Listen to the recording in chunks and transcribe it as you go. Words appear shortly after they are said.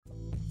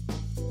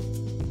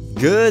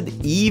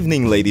Good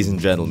evening, ladies and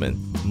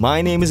gentlemen.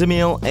 My name is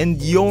Emil,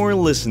 and you're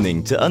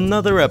listening to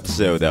another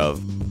episode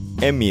of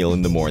Emil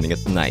in the Morning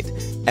at Night,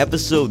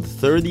 episode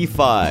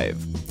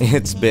 35.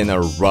 It's been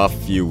a rough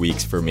few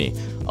weeks for me.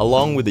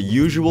 Along with the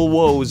usual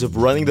woes of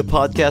running the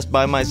podcast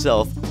by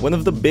myself, one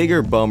of the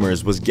bigger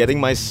bummers was getting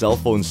my cell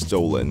phone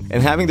stolen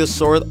and having to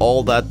sort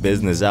all that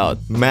business out.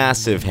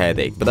 Massive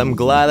headache, but I'm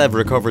glad I've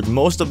recovered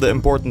most of the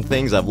important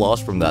things I've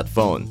lost from that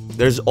phone.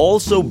 There's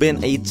also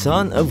been a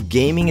ton of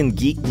gaming and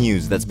geek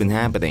news that's been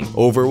happening.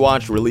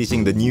 Overwatch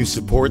releasing the new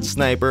support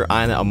sniper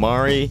Ana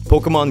Amari,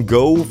 Pokemon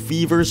Go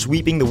fever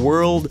sweeping the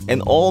world,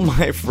 and all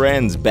my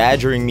friends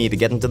badgering me to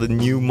get into the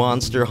new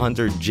Monster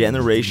Hunter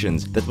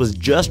Generations that was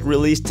just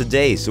released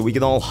today so we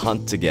can all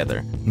hunt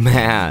together.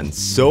 Man,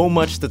 so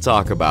much to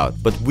talk about,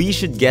 but we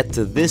should get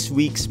to this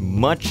week's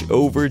much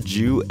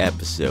overdue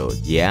episode,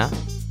 yeah?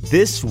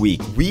 This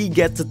week, we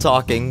get to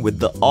talking with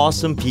the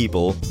awesome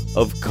people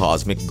of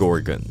Cosmic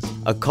Gorgons,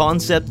 a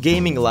concept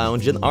gaming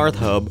lounge and art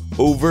hub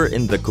over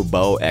in the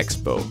Cubao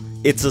Expo.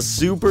 It's a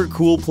super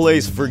cool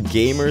place for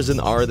gamers and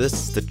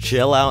artists to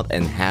chill out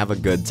and have a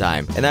good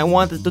time, and I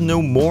wanted to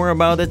know more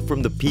about it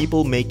from the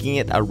people making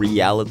it a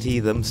reality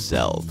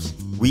themselves.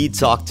 We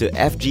talked to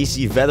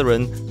FGC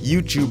veteran,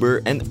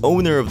 YouTuber, and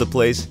owner of the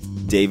place,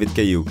 David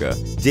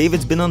Cayuca.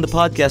 David's been on the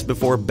podcast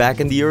before back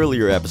in the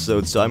earlier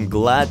episodes, so I'm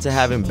glad to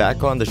have him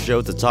back on the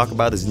show to talk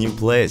about his new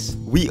place.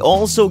 We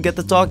also get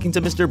to talking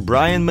to Mr.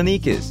 Brian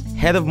Maniquez,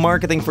 head of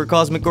marketing for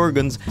Cosmic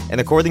Gorgons,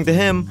 and according to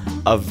him,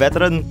 a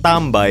veteran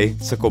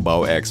tambay sa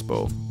Cubao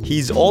Expo.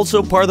 He's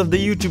also part of the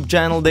YouTube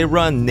channel they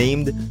run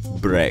named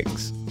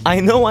Bregs. I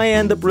know I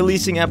end up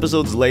releasing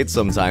episodes late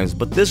sometimes,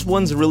 but this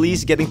one's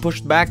release getting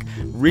pushed back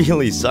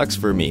really sucks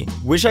for me.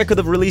 Wish I could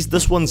have released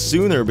this one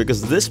sooner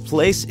because this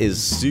place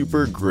is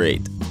super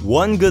great.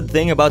 One good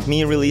thing about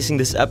me releasing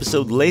this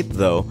episode late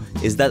though,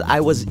 is that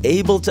I was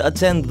able to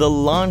attend the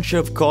launch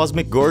of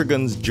Cosmic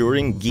Gorgons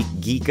during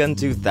Geek-Geekan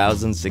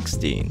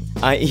 2016.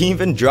 I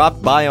even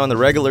dropped by on a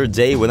regular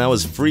day when I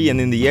was free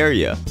and in the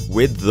area.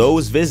 With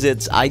those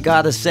visits, I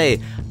gotta say,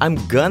 I'm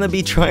gonna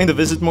be trying to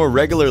visit more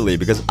regularly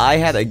because I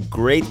had a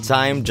great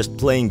time just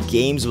playing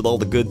games with all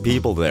the good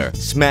people there.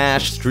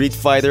 Smash, Street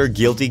Fighter,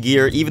 Guilty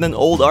Gear, even an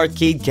old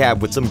arcade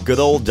cab with some good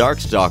old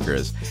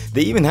Darkstalkers.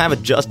 They even have a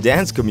Just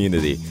Dance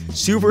community.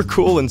 Super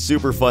cool and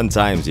super fun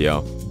times,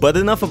 yo. But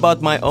enough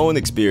about my own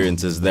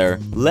experiences there.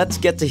 Let's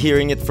get to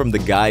hearing it from the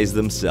guys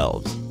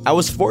themselves. I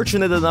was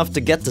fortunate enough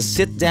to get to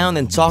sit down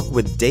and talk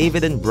with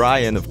David and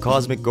Brian of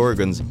Cosmic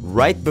Gorgons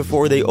right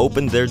before they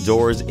opened their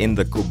doors in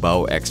the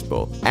Cubao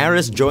Expo.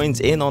 Aris joins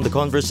in on the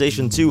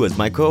conversation too as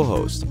my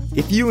co-host.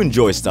 If you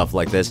enjoy stuff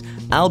like this,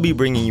 I'll be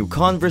bringing you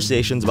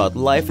conversations about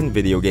life and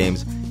video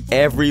games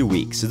every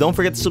week, so don't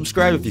forget to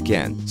subscribe if you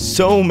can.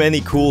 So many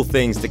cool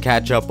things to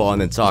catch up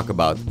on and talk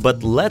about,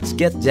 but let's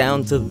get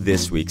down to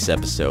this week's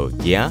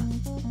episode, yeah?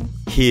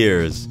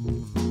 Here's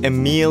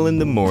Emil in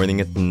the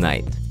Morning at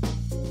Night,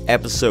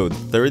 episode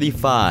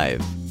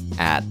 35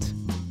 at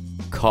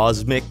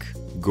Cosmic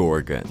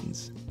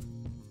Gorgons.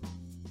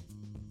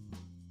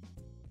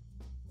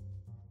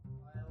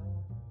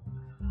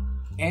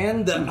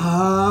 And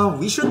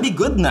we should be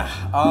good na.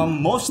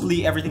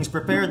 Mostly everything's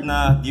prepared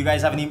na. Do you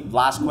guys have any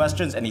last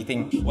questions?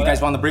 Anything you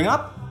guys want to bring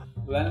up?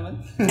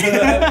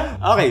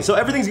 Okay, so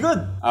everything's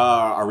good.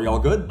 Are we all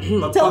good?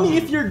 Tell me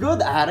if you're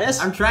good, Aris.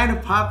 I'm trying to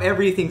pop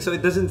everything so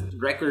it doesn't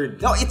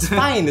record. No, it's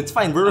fine. It's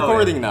fine. We're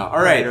recording now.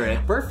 All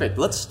right. Perfect.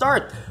 Let's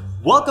start.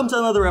 Welcome to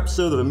another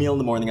episode of Emil in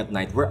the Morning at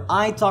Night, where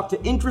I talk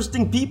to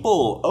interesting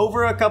people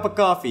over a cup of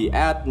coffee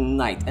at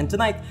night. And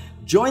tonight,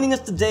 joining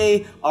us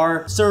today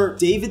are Sir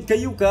David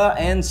Cayuca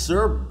and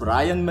Sir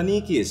Brian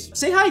Maniquez.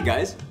 Say hi,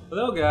 guys.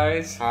 Hello,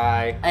 guys.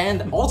 Hi.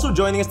 And also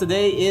joining us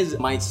today is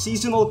my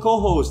seasonal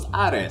co-host,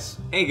 Aris.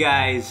 Hey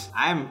guys,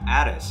 I'm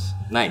Aris.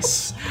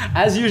 Nice.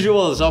 As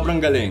usual,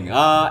 sobrang galing.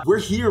 We're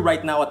here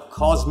right now at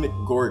Cosmic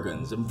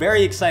Gorgons. I'm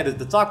very excited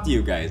to talk to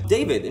you guys.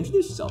 David,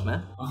 introduce yourself,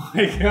 man. Oh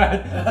my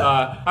god.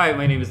 Hi,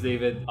 my name is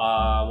David.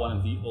 One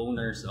of the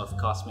owners of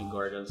Cosmic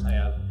Gorgons. I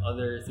have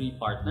other 3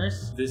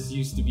 partners. This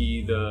used to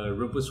be the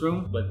Rumpus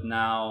Room, but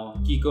now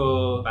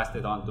Kiko passed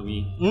it on to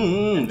me.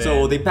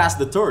 So they passed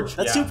the torch.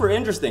 That's Yeah. super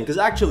interesting because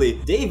actually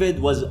David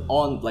was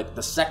on like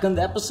the 2nd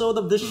episode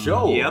of this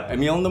show. Yep.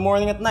 Emil in the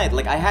Morning at Night.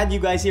 Like I had you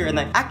guys here and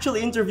I actually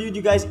interviewed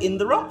you guys in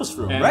the Rumpus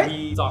Room, And right?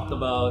 we talked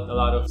about a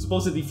lot of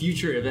supposedly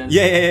future events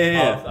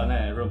Yeah. of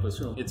Rumpus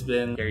Room. It's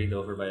been carried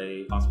over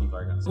by Cosmic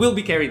Gorgons. Will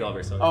be carried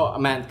over, sorry. Oh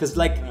man, because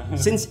like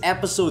since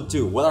episode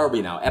 2, what are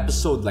we now?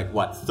 Episode like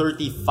what,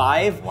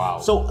 35? Wow.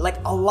 So like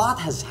a lot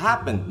has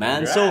happened,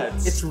 man.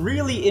 Congrats. So it's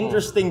really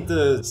interesting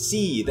to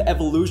see the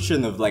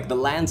evolution of like the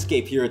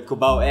landscape here at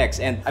Cubao X,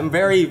 and I'm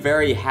very,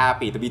 very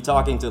happy to be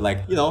talking to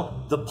like, you know,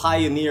 the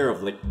pioneer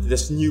of like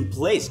this new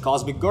place,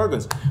 Cosmic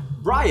Gorgons,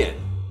 Brian.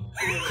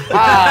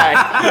 Hi.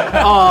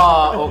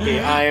 Okay,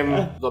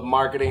 I'm the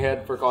marketing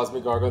head for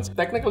Cosmic Gorgons.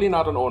 Technically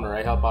not an owner,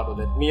 I help out with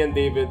it. Me and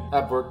David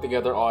have worked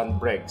together on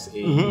Bregs, a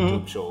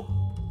YouTube show.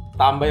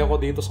 Tambay ako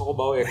dito sa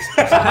Cubao X.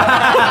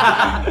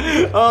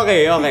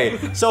 Okay.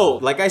 So,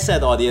 like I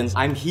said, audience,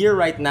 I'm here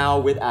right now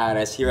with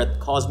Ares here at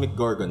Cosmic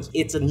Gorgons.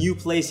 It's a new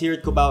place here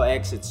at Cubao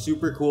X. It's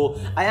super cool.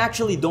 I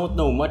actually don't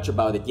know much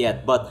about it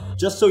yet, but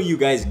just so you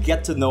guys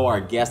get to know our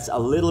guests a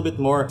little bit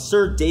more,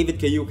 Sir David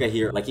Cayuca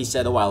here, like he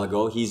said a while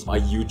ago, he's a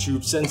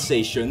YouTube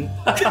sensation.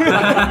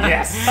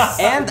 Yes!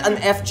 And an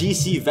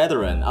FGC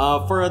veteran.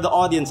 For the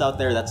audience out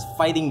there, that's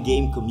fighting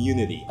game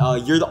community.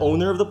 You're the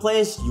owner of the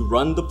place, you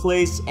run the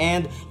place,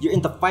 and you're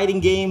into fighting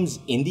games,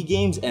 indie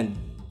games, and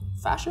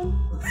fashion?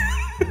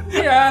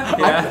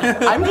 Yeah.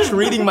 I'm just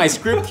reading my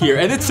script here,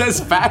 and it says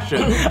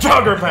fashion.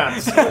 Jogger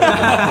pants!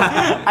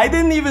 I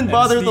didn't even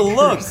bother to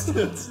look.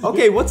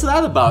 Okay, what's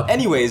that about?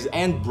 Anyways,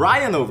 and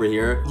Brian over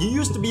here, you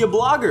used to be a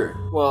blogger.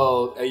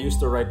 Well, I used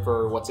to write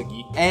for What's a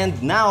Geek.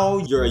 And now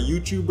you're a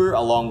YouTuber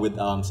along with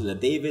sila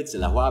David,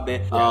 sila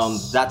Huabe.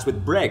 Yes. That's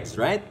with Bregs,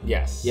 right?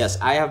 Yes. Yes,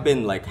 I have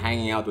been like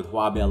hanging out with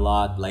Huabe a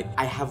lot. Like,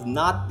 I have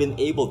not been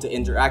able to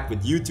interact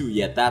with you two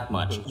yet that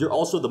much. You're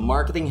also the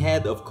marketing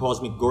head of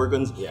Cosmic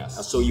Gorgons.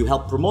 Yes. So you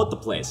help promote the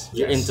place.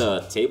 You're Yes. into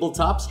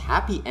tabletops,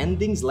 happy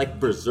endings like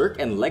Berserk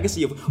and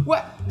Legacy of...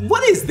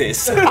 What is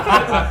this?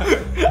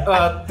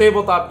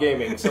 Tabletop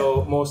gaming.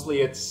 So mostly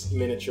it's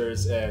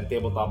miniatures and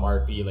tabletop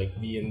RP like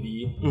D&D.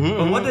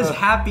 But what does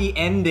happy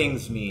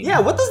endings mean? Yeah,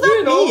 what does that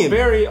You know, mean?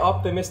 very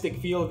optimistic,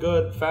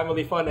 feel-good,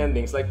 family fun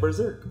endings like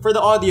Berserk. For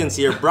the audience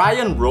here,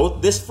 Brian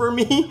wrote this for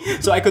me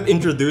so I could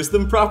introduce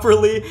them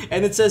properly.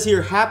 And it says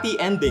here, happy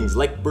endings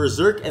like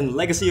Berserk and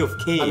Legacy of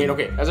Kain. I mean,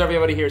 okay, has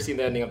everybody here seen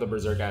the ending of the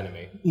Berserk anime?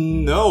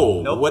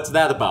 No. Nope. What's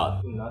that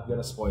about? I'm not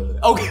gonna spoil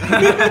it.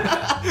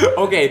 Okay.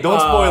 Okay, don't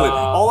spoil it.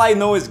 All I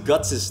know is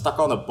Guts is stuck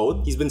on a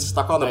boat. He's been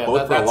stuck on a Yeah,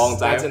 boat for a long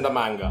time. That's in the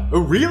manga. Oh,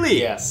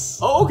 really? Yes.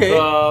 Oh, okay.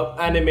 The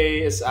anime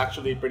is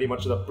actually pretty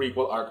much the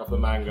prequel arc of the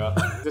manga.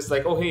 Just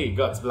like, oh hey,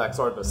 Guts, Black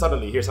Sword, but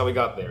suddenly here's how we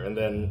got there, and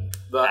then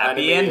the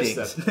Happy anime endings.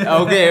 is set.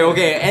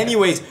 Okay.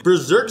 Anyways,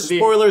 Berserk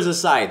spoilers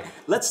aside,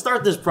 let's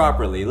start this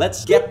properly.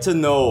 Let's get to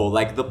know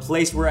like the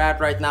place we're at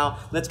right now.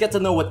 Let's get to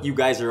know what you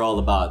guys are all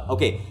about.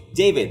 Okay,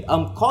 David,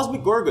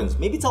 Cosmic Gorgons.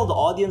 Maybe tell the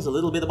audience a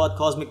little bit about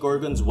Cosmic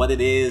Gorgons, what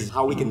it is,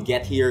 how we can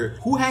get here,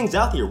 who hangs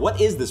out here, what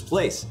is this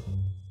place?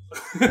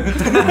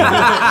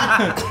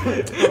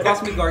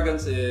 Cosmic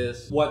Gorgons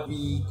is what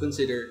we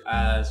consider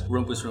as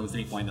Rumpus Room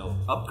 3.0.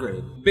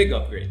 Upgrade. Big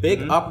upgrade.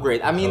 Big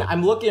upgrade. I mean,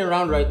 I'm looking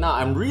around right now.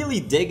 I'm really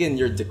digging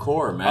your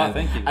decor, man. Oh,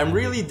 thank you. I'm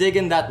really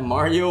digging that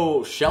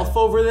Mario shelf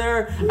over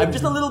there. I'm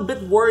just a little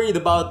bit worried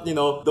about,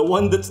 the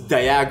one that's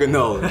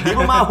diagonal. Di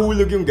ba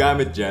mahulog yung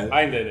gamit dyan?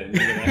 I didn't.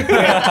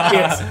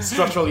 It's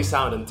structurally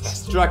sound and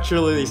tested.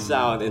 Structurally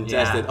sound and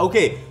Yeah. tested.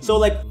 Okay, so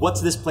like,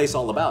 what's this place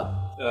all about?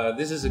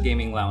 This is a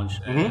gaming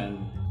lounge,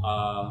 and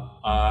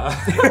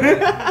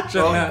It's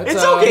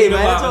okay,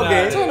 man. It's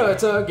okay.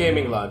 It's a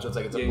gaming lounge. It's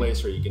a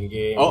place where you can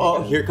game.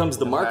 Oh, here comes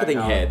the marketing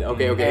head.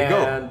 Okay,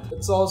 go. And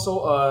it's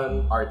also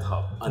an art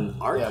hub. An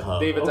art hub.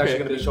 David's Okay. actually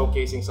going to be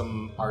showcasing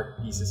some art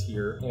pieces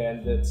here,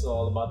 and it's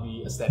all about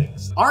the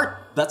aesthetics.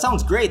 Art. That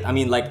sounds great. I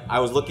mean, like, I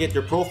was looking at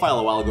your profile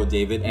a while ago,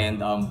 David, and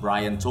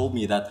Brian told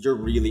me that you're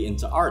really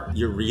into art.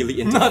 You're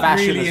really into Not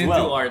fashion really as into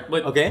well. art,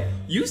 but okay.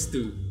 used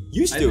to.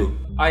 Used to?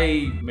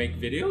 I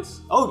make videos.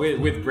 Oh.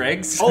 with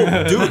Bregs. Oh,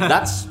 dude,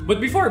 that's But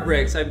before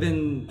Bregs, I've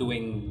been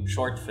doing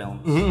short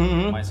films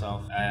Mm-hmm, myself,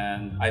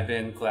 and I've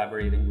been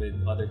collaborating with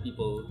other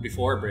people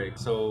before Bregs.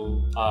 So,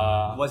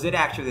 Was it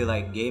actually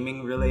like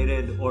gaming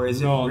related, or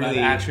is no, it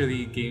really? not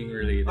actually gaming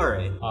related.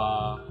 Alright.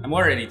 I'm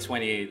already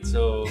 28,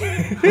 so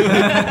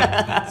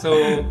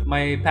so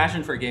my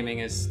passion for gaming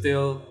is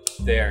still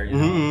there. You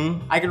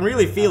know? I can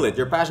really feel it.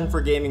 Your passion for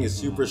gaming is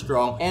super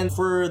strong. And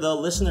for the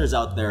listeners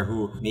out there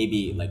who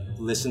maybe like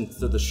listened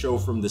to the show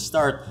from the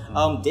start,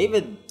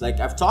 David,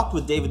 like I've talked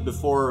with David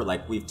before,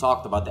 like we've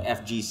talked about the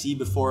FGC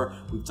before,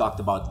 we've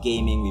talked about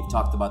gaming, we've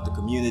talked about the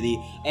community,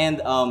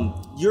 and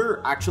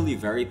you're actually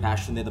very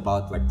passionate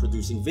about like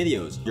producing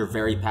videos. You're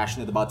very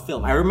passionate about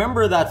film. I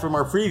remember that from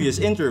our previous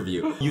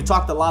interview. You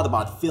talked a lot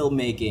about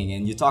filmmaking,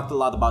 and you talked a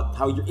lot about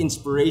how your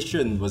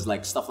inspiration was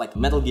like stuff like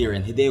Metal Gear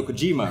and Hideo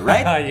Kojima,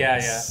 right? Yeah.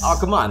 Oh,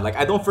 come on. Like,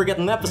 I don't forget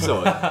an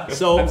episode.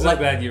 So, I'm so like,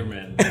 glad you're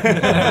man.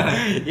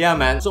 yeah,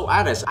 man. So,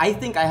 Aris, I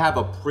think I have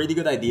a pretty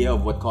good idea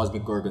of what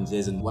Cosmic Gorgons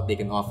is and what they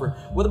can offer.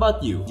 What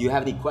about you? Do you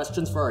have any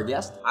questions for our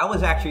guest? I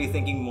was actually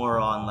thinking more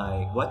on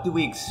like what do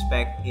we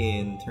expect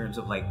in terms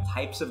of like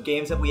types of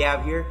games that we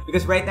have here,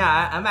 because right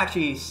now I'm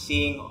actually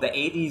seeing the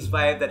 80s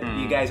vibe that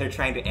you guys are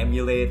trying to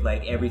emulate.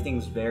 Like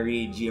everything's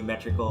very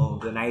geometrical,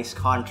 the nice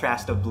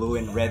contrast of blue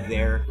and red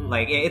there.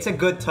 Like it's a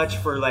good touch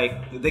for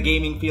like the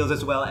gaming feels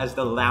as well as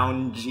the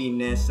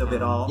lounginess of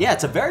it all. Yeah,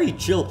 it's a very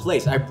chill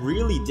place. I'm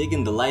really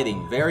digging the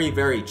lighting. Very,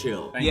 very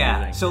chill. Thank you,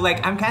 Yeah, thank so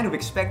like I'm kind of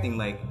expecting expecting,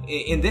 like,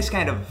 in this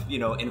kind of,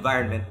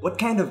 environment, what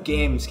kind of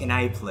games can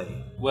I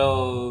play?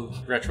 Well,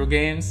 retro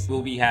games.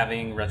 We'll be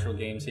having retro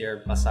games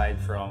here aside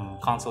from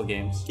console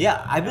games.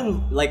 Yeah, I've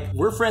been like,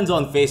 we're friends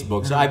on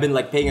Facebook, so I've been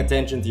like paying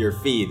attention to your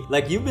feed.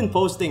 Like, you've been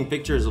posting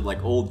pictures of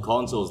like old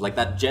consoles, like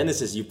that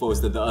Genesis you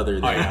posted the other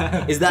day. Oh,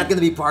 yeah. Is that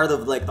gonna be part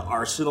of like the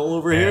arsenal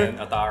over here? And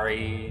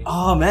Atari.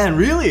 Oh man,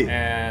 really?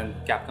 And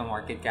Capcom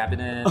Arcade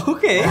Cabinet.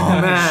 Okay.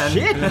 Oh, man.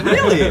 Shit,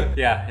 really?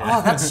 Yeah.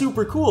 Oh, that's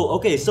super cool.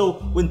 Okay, so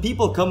when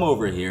people come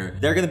over here,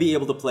 they're gonna be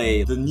able to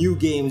play the new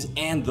games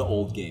and the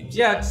old games.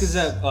 Yeah, because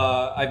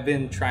I've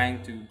been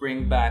trying to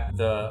bring back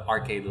the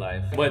arcade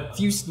life, but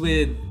fused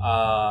with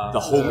The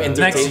home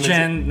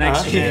entertainment.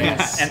 next gen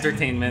Yes.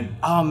 entertainment.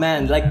 Oh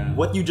man, like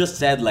what you just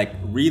said, like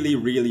really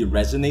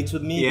resonates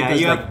with me. Yeah,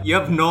 because, you, like, have, you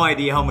have no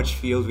idea how much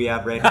field we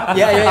have right now.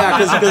 yeah,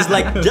 because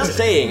like just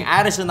saying,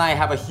 Addis and I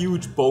have a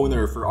huge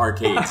boner for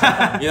arcades.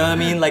 You know what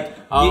I mean? Like,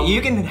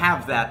 You can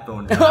have that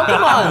bone. oh,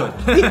 come on,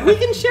 we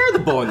can share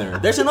the boner.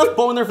 There's enough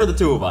boner for the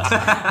two of us.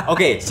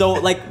 Okay, so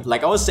like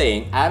I was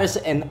saying, Addis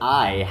and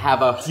I have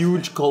a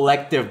huge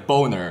collective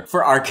boner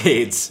for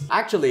arcades.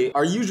 Actually,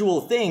 our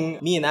usual thing,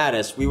 me and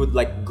Addis, we would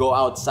like go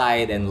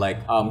outside and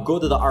like go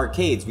to the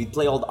arcades. We'd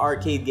play all the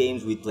arcade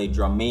games. We'd play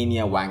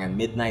Drummania, Wang and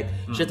Midnight,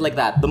 shit like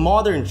that. The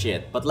modern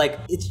shit. But like,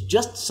 it's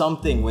just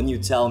something when you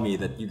tell me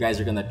that you guys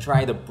are gonna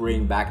try to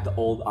bring back the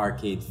old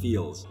arcade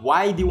feels.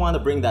 Why do you want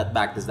to bring that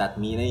back? Does that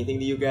mean anything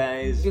to you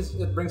guys? Because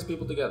it brings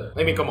people together.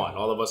 I mean, come on,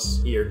 all of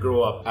us here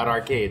grew up at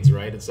arcades,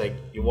 right? It's like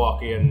you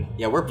walk in,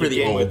 Yeah, we're pretty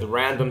you game old. with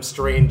random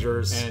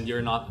strangers. And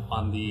you're not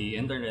on the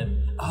internet.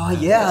 Oh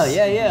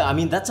yeah. I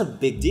mean, that's a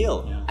big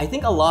deal. I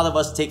think a lot of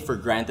us take for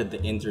granted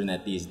the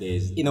internet these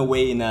days. In a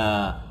way,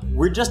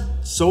 we're just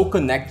so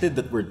connected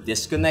that we're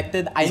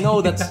disconnected. I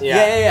know that's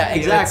yeah,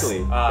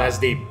 exactly. That's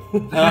deep.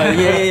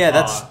 Yeah.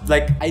 That's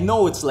like, I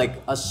know it's like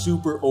a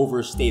super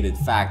overstated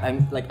fact.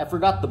 I'm like, I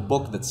forgot the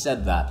book that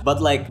said that.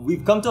 But like,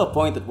 we've come to a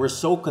point that we're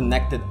so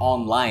connected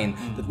online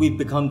that we've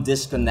become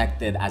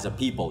disconnected as a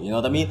people. You know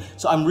what I mean?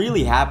 So I'm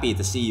really happy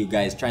to see you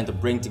guys trying to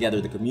bring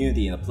together the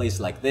community in a place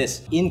like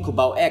this in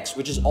Cubao X,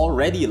 which is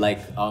already like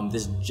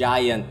this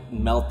giant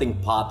melting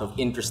pot of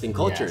interesting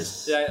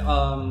cultures. Yeah,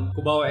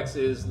 Cubao X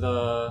is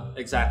the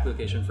exact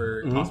location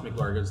for Cosmic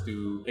Gorgons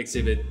to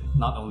exhibit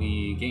not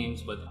only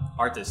games but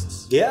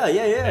artists. Yeah.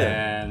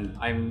 And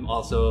I'm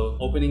also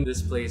opening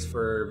this place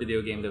for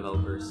video game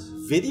developers.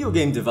 Video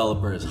game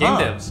developers, Game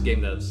huh?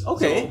 devs.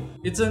 Okay. So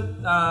it's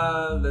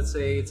let's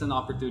say it's an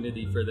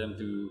opportunity for them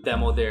to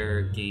demo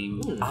their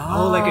game.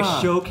 Oh, like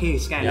a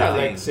showcase kind Yeah, of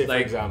thing. like say for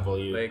Like- example,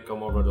 you like-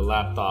 come over the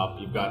laptop,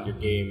 you've got your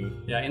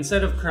game. Yeah,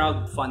 instead of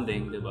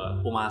crowdfunding,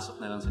 diba, pumasok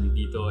na lang sa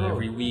Nintito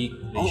every week.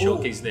 They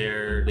showcase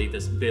their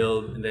latest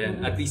build, and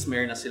then at least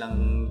meron na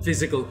silang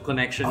physical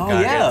connection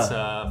kagad yeah.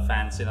 sa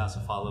fans nila, sa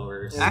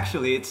followers.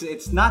 Actually,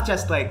 it's not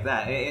just like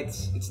that.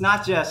 It's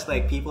not just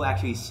like people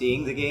actually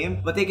seeing the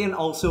game, but they can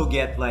also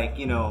get like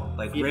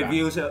Feedback.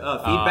 reviews,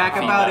 feedback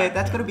about feedback. it.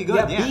 That's gonna be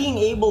good. Yeah. Being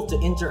able to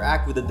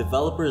interact with the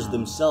developers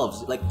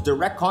themselves, like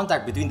direct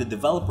contact between the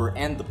developer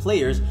and the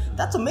players,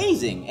 that's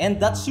amazing. And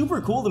that's super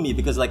cool to me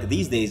because like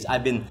these days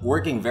I've been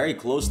working very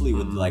closely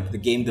with like the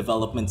game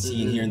development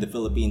scene here in the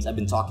Philippines. I've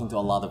been talking to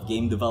a lot of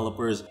game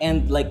developers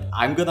and like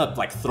I'm gonna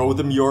like throw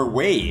them your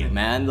way,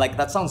 man. Like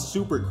that sounds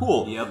super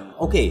cool. Yep.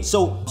 Okay,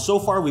 so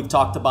far we've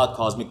talked about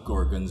Cosmic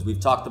Gorgons, we've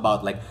talked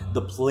about like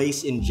the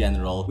place in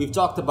general, we've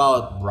talked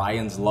about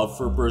Ryan's love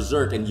for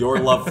Berserk and your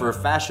love for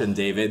fashion,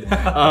 David.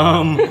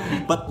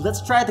 But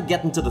let's try to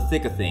get into the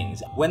thick of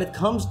things. When it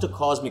comes to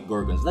Cosmic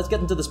Gorgons, let's get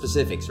into the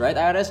specifics, right,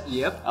 Aris?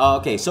 Yep.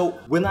 Okay, so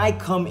when I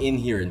come in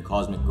here in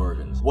Cosmic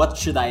Gorgons, what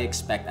should I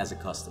expect as a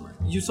customer?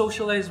 You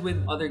socialize with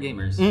other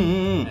gamers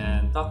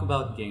and talk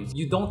about games.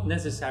 You don't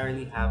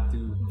necessarily have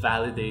to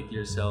validate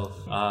yourself.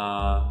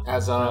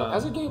 As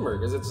a gamer,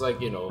 because it's like,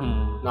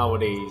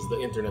 nowadays the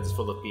internet is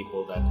full of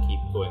people that keep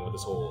going with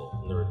this whole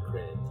nerd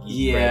cred.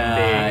 Yeah,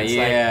 thing. It's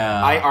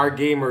yeah. like, I are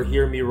gamer,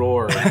 hear me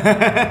roar.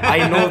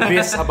 I know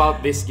this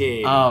about this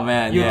game. Oh,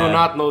 man, You yeah. do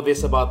not know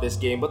this about this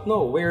game. But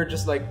no, we're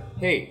just like,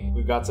 hey,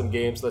 we've got some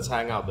games, let's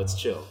hang out, let's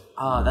chill.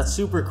 That's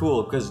super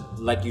cool because,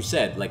 like you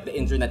said, like the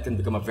internet can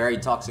become a very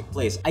toxic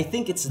place. I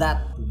think it's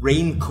that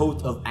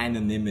raincoat of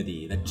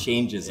anonymity that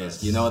changes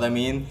us, you know what I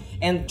mean?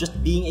 And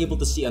just being able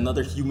to see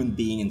another human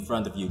being in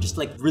front of you just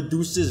like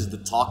reduces the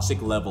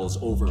toxic levels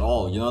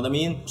overall, you know what I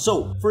mean?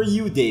 So, for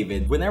you,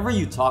 David, whenever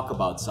you talk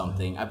about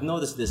something, I've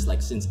noticed this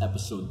like since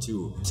episode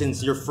 2,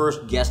 since your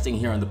first guesting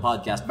here on the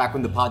podcast, back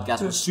when the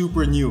podcast was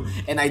super new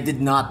and I did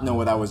not know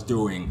what I was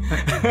doing.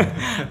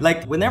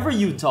 Like, whenever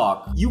you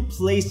talk, you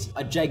place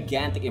a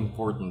gigantic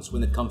importance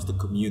when it comes to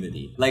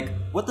community. Like,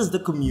 what does the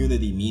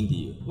community mean to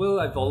you? Well,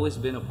 I've always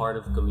been a part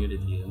of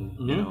community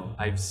and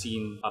I've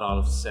seen a lot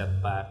of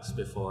setbacks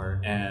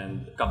before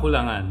and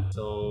kakulangan.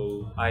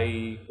 So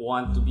I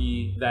want to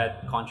be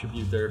that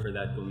contributor for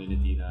that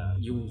community na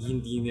yung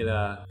hindi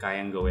nila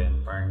kayang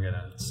gawin. Parang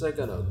ganun. It's like,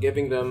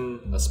 giving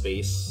them a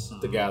space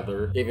to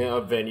gather, giving them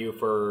a venue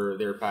for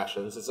their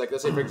passions. It's like,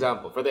 let's say, for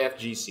example, for the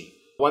FGC,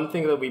 one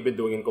thing that we've been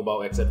doing in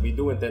Cubao X that we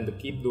do intend to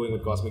keep doing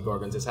with Cosmic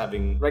Gorgons is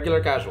having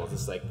regular casuals.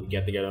 It's like we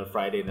get together on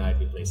Friday night,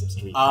 we play some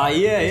Street Fighter,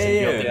 yeah, play some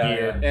yeah, Guilty yeah.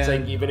 Gear. Yeah. It's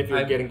like And even if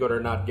you're getting good or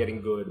not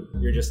getting good,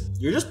 you're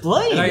just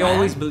playing. And I man.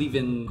 always believe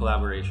in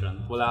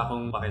collaboration. Wala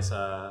akong pake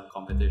sa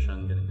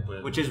competition.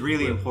 Ganun. Which is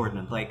really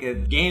important. Like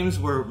games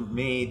were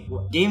meant.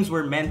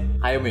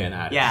 Ayaw mo yan,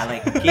 Aris. Yeah,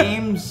 like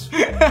games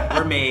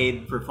were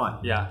made for fun.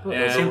 Yeah.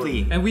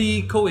 Simply. And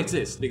we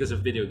coexist because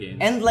of video games.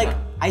 And like,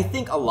 I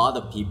think a lot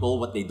of people,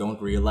 what they don't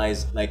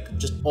realize, like,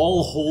 just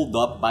all hold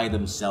up by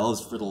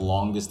themselves for the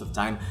longest of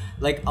time.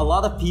 Like, a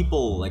lot of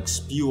people, like,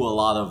 spew a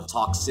lot of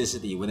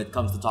toxicity when it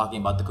comes to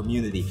talking about the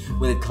community,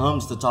 when it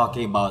comes to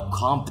talking about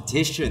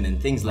competition and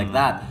things like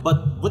that.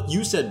 But what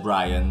you said,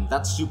 Brian,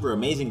 that's super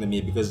amazing to me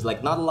because,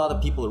 like, not a lot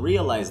of people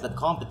realize that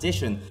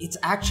competition, it's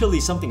actually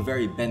something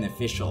very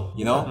beneficial,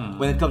 you know?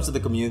 When it comes to the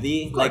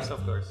community,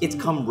 Of course. it's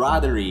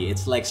camaraderie.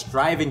 It's like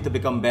striving to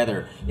become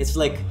better. It's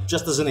like,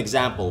 just as an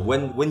example,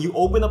 when you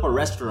open up a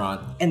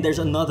restaurant and there's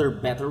another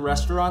better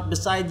restaurant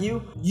beside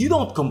you, you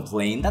don't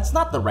complain. That's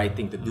not the right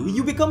thing to do.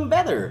 You become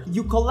better.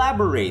 You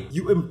collaborate.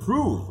 You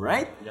improve,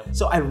 right? Yep.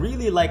 So I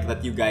really like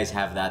that you guys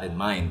have that in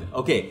mind.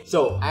 Okay,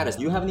 so Addis,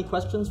 do you have any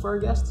questions for our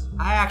guests?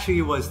 I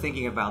actually was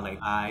thinking about like,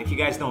 if you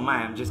guys don't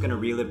mind, I'm just gonna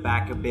reel it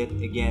back a bit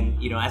again.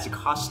 You know, as a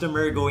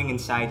customer going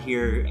inside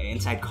here,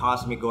 inside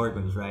Cosmic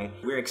Gorgons, right?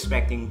 We're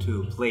expecting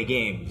to play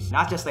games,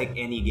 not just like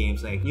any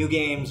games, like new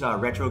games,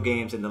 retro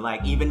games, and the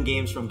like, even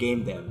games from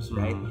game devs,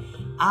 right?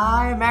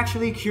 I'm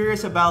actually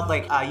curious about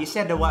like, you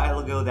said a while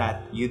ago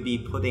that you'd be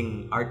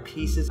putting art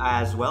pieces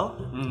as well.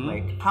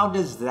 Like, how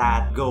does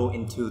that go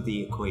into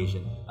the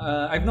equation?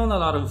 I've known a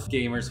lot of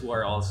gamers who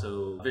are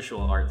also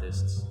visual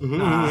artists.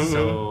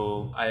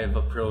 So I've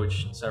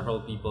approached several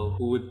people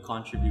who would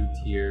contribute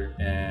here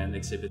and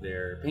exhibit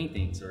their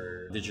paintings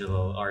or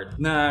digital art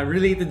na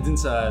related din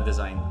sa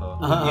design ko.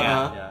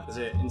 Yeah.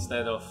 Kasi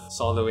instead of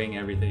soloing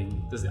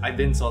everything, because I've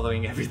been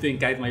soloing everything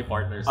kahit my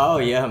partners. Oh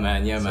yeah,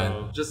 man. Yeah, man.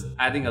 So just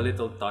adding a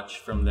little touch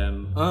from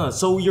them.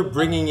 So you're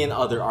bringing in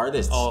other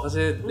artists. Oh,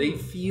 kasi they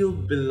feel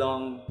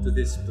belong to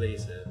this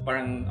place.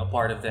 Parang a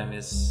part of them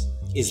is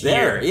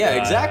there. Yeah, here.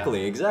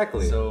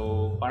 exactly.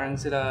 So, parang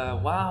sila,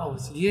 wow,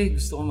 sige,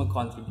 gusto ko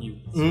mag-contribute.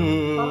 So,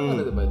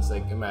 But it's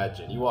like,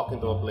 imagine, you walk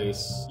into a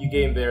place, you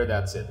game there,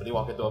 that's it. But you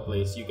walk into a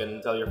place, you can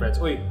tell your friends,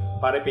 uy,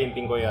 pare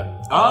painting ko yan.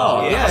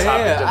 Oh, yeah,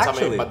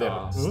 Actually.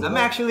 actually. I'm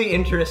actually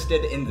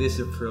interested in this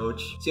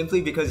approach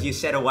simply because you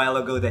said a while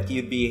ago that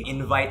you'd be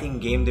inviting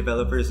game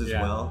developers as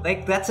Yeah. well.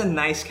 Like, that's a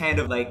nice kind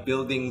of like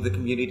building the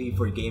community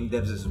for game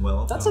devs as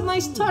well. That's a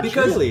nice touch,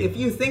 Because really. if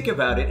you think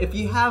about it, if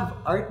you have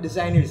art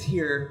designers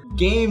here,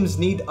 games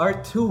need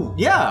art too.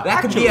 Yeah,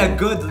 that could be a actually.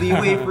 good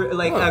leeway for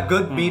like a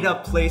good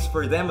meetup place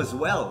for them as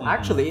well.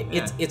 Actually,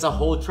 it's a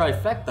whole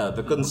trifecta.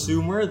 The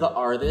consumer, the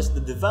artist,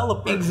 the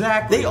developer.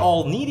 Exactly. They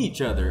all need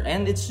each other.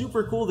 And it's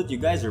super cool that you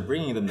guys are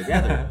bringing them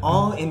together.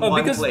 All in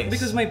one place.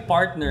 because my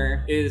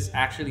partner is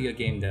actually a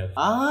game dev.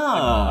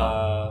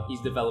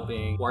 He's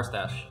developing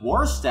Warstash.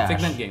 Warstash.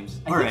 Figment Games.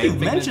 I think Alright. you've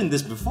mentioned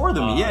this before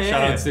to me. Yeah,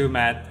 Shout yeah. out to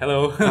Matt.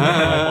 Hello.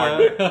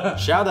 My partner.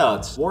 Shout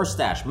outs.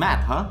 Warstash.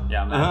 Matt, huh?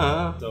 Yeah, Matt.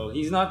 Uh-huh. So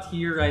he's not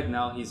here right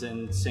now. He's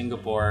in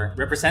Singapore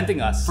representing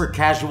us. For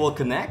Casual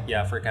Connect?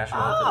 yeah, for casual.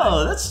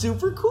 Oh, that's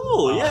super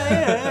cool.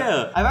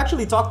 Yeah. I've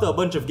actually talked to a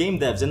bunch of game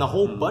devs and a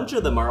whole bunch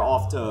of them are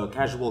off to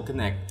Casual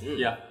Connect.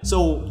 Yeah.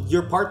 So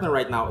your partner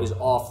right now is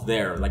off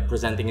there, like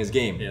presenting his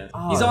game. Yeah.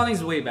 Oh. He's on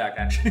his way back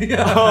actually.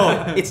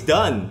 Oh, it's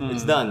done.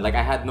 It's done. Like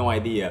I had no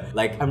idea.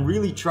 Like I'm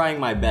really trying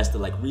my best to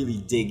like really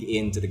dig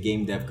into the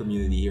game dev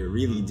community here,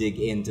 really dig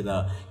into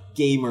the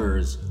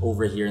gamers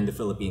over here in the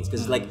Philippines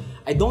because like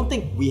I don't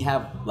think we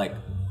have like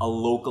a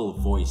local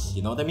voice,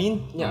 you know what I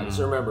mean? Yeah, just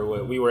remember,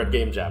 we were at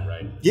Game Jam,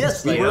 right?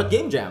 Yes, we Like, were at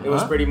Game Jam. It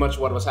was huh? pretty much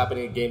what was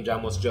happening at Game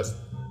Jam was just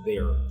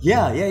there.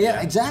 Yeah,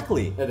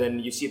 exactly. And then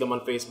you see them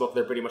on Facebook,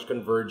 they're pretty much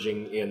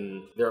converging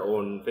in their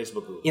own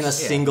Facebook groups. In a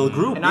single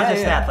group. And not yeah,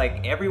 just yeah. that,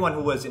 like everyone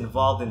who was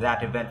involved in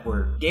that event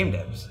were game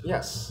devs.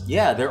 Yes.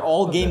 Yeah, they're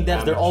all game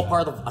devs. They're damage. all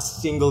part of a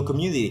single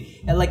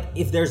community. And like,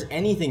 if there's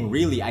anything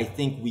really I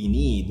think we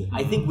need,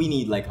 I think we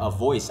need like a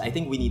voice. I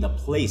think we need a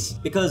place.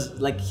 Because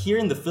like here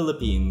in the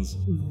Philippines,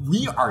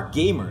 we are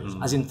gamers.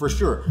 As in for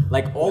sure.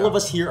 Like all of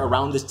us here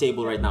around this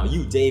table right now,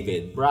 you,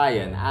 David,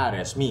 Brian,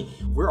 Ares, me,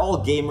 we're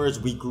all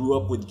gamers. We grew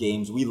up with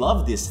games. We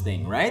love this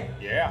thing, right?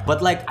 Yeah.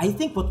 But like, I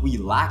think what we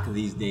lack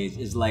these days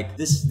is like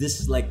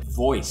this like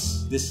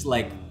voice, this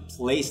like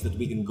place that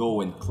we can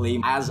go and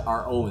claim as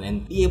our own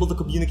and be able to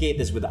communicate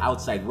this with the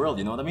outside world,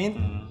 you know what I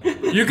mean?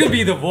 You could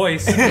be the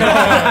voice.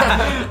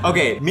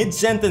 Okay,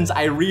 mid-sentence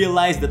I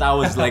realized that I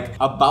was like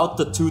about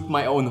to toot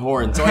my own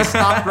horn. So I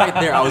stopped right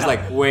there. I was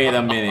like, wait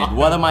a minute,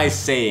 what am I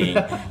saying?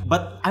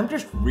 But I'm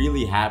just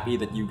really happy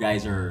that you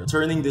guys are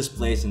turning this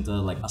place into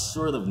like a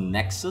sort of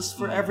nexus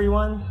for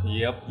everyone.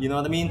 Yep. You know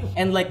what I mean?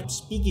 And like,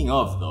 speaking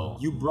of though,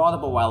 you brought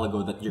up a while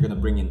ago that you're gonna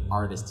bring in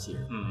artists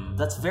here.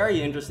 That's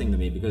very interesting to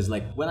me because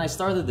like when I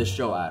started this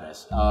show,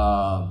 Aris.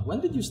 When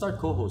did you start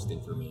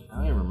co-hosting for me?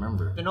 I don't even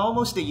remember. Been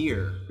almost a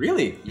year.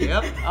 Really?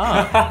 Yep.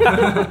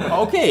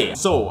 Okay.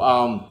 So,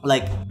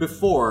 like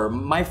before,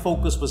 my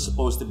focus was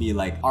supposed to be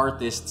like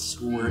artists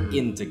who were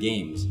into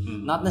games,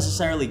 not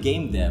necessarily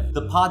game dev.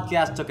 The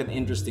podcast took an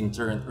interesting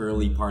turn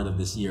early part of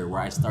this year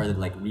where I started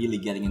like really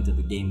getting into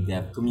the game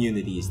dev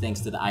communities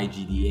thanks to the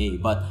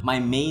IGDA. But my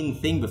main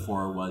thing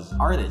before was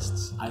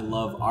artists. I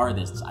love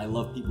artists. I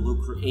love people who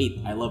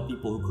create. I love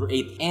people who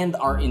create and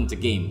are into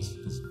games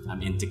because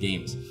I'm into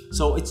games.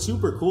 So it's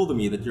super cool to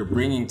me that you're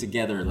bringing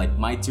together like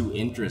my two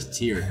interests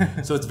here.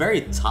 So it's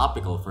very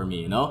topical for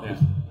me, you know? Yeah.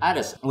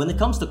 Addis, when it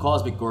comes to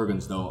Cosmic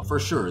Gorgons though, for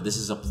sure, this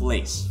is a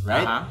place,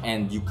 right?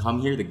 And you come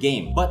here to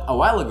game. But a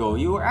while ago,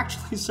 you were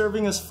actually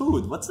serving us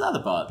food. What's that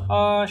about?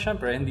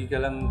 Syempre, hindi ka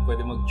lang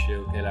pwede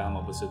mag-chill. Kailangan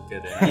mabusog ka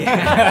din.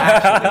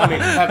 I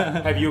mean,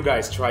 have you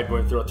guys tried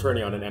going through a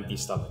tourney on an empty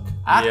stomach?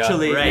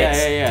 Actually, right.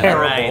 yeah.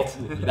 Terrible.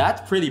 Right.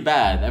 That's pretty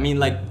bad. I mean,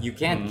 like, you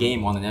can't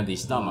game on an empty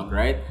stomach,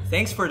 right?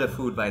 Thanks for the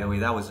food, by the way.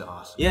 That was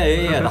awesome.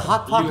 Yeah. The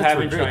hot You pockets were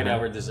haven't great, tried man.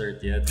 our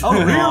dessert yet. Oh,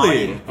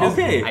 really?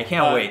 Okay. I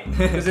can't wait.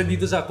 Kasi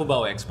dito sa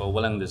Cubao Expo,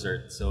 walang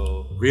dessert.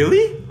 So,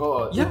 Really?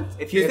 Oh, Yeah.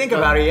 If you think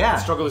about it, The yeah.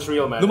 struggle is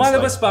real, man.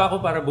 lumalabas pa ako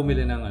para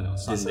bumili ng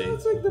sundae.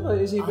 It's like, diba,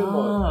 isipin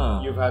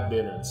mo, you've had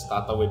dinner, it's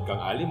tatawid kang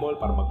Alimol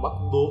para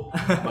mag-McDo,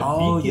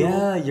 Oh,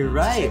 yeah, you're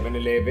right.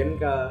 7-Eleven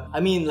ka. I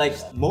mean, like,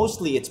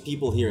 mostly it's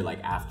people here,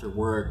 like, after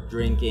work,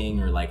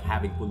 drinking, or, like,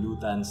 having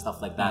pulutan,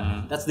 stuff like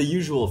that. That's the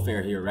usual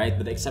fare here, right?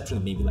 With the exception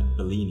of maybe, like,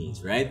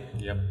 Bellinis, right?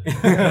 Yep.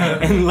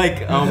 And,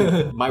 like,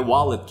 my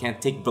wallet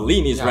can't take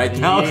Bellinis right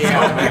now.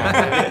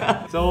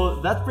 So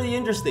that's pretty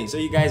interesting. So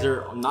you guys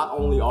are not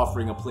only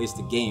offering a place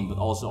to game, but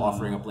also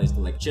offering a place to,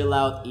 like, chill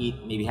out, eat,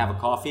 maybe have a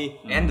coffee.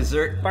 And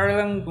dessert. Para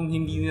lang kung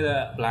hindi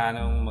nila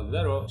planong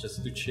maglaro,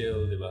 just to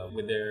chill, di ba,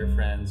 with their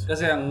friends.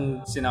 Kasi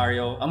ang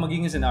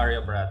magiging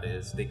scenario parate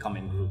is they come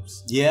in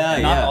groups. Yeah,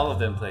 And not yeah. all of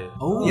them play.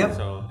 Oh. Yep.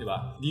 So, di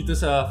ba, dito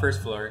sa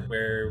first floor,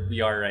 where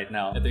we are right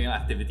now, ito yung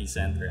activity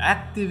center.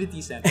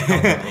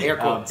 Air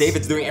quotes.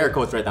 David's doing air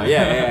quotes right now.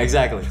 Yeah,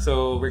 exactly.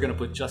 So, we're gonna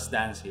put Just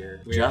Dance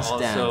here. We're Just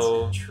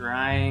also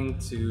trying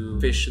to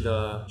fish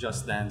the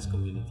Just Dance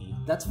community.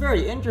 That's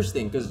very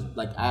interesting because,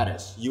 like,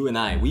 Addis, you and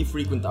I, we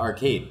frequent the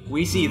arcade.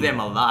 We see them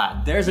a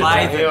lot. There's a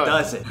Five giant-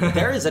 dozen.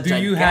 There is a Do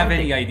you have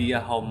any gigantic- idea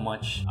how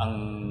much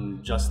ang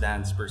Just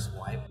Dance per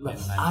swipe?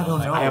 I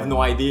don't know. I have no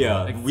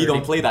idea. Like We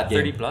don't play that game.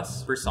 30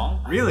 plus per song?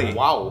 Really?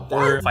 Wow.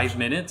 Or 5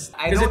 minutes?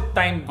 I Is don't- it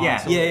time Yeah.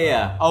 console?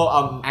 Yeah.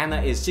 Oh,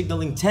 Anna is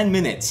signaling 10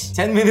 minutes.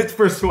 10 minutes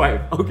per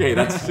swipe. Okay,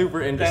 that's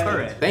super interesting.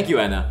 correct. Thank you,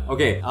 Anna.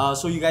 Okay,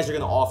 so you guys are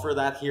gonna offer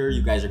that here?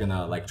 You guys are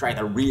gonna, like, try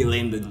to reel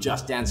in the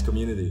Just Dance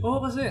community?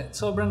 Oo, kasi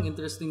sobrang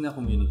interesting na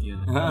community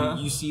yun.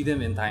 You see them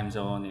in Time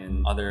Zone,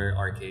 in other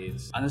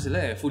arcades. Ano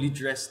sila fully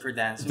dressed for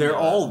dancing. They're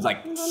all,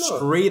 like,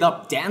 straight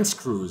up dance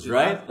crews,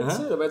 right?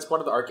 It's part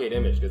of the arcade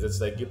image because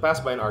it's like you pass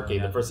by an arcade,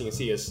 the first thing you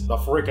see is the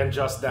freaking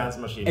Just Dance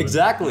machine.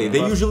 Exactly.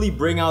 They But- usually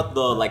bring out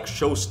the, like,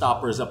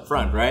 showstoppers up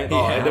front, right?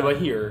 Oh, and diba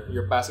here,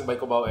 you're passing by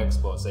Cubao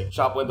Expo. It's like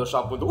shop window.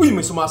 Uy,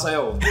 may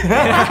sumasayaw.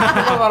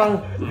 Diba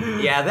parang,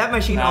 Yeah, that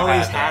machine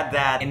always had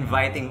that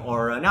inviting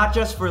aura, not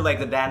just for like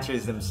the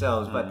dancers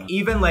themselves, but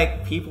even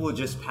like people who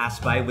just pass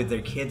by with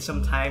their kids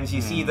sometimes. You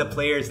see the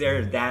players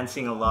there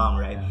dancing along,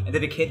 right? And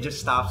then the kid just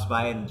stops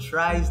by and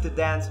tries to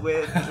dance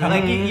with.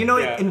 Like, you know,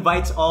 it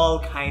invites all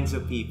kinds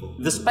of people.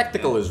 The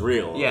spectacle is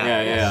real. Yeah.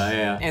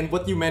 Yeah. And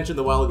what you mentioned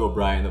a while ago,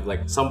 Brian, of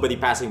like somebody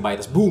passing by,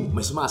 tas boom,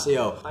 may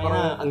sumasayaw.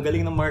 Parang ang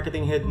galing ng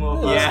marketing head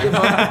mo.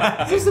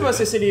 Yeah. Since diba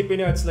sisilipin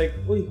nyo, it's like,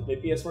 uy, may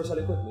PS4 sa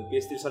likod, may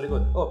PS3 sa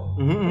likod. Oh,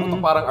 ito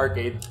parang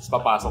arcade, tapos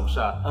papasok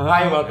siya.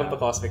 Hi, welcome to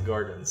Cosmic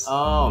Gorgons.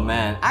 Oh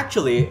man,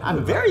 actually,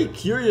 I'm very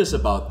curious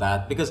about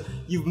that because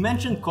you've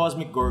mentioned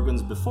Cosmic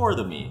Gorgons before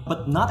to me,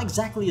 but not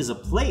exactly as a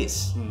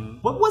place.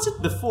 What was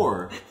it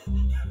before?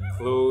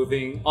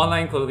 Clothing,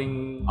 online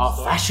clothing.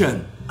 store.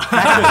 Fashion.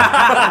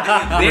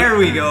 There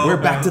we go. We're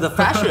back to the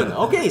fashion.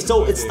 Okay,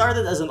 so it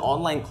started as an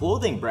online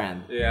clothing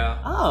brand. Yeah.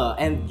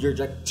 And you're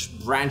just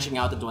branching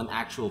out into an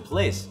actual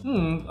place.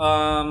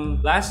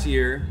 Last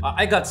year,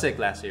 I got sick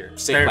last year.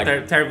 Sick,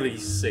 like- terribly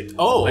sick.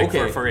 Oh, like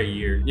okay. For a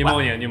year.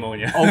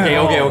 Pneumonia.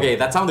 Okay.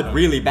 That sounded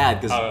really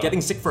bad because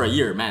getting sick for a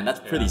year, man, that's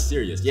pretty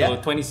serious. So Yeah.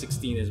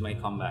 2016 is my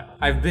comeback.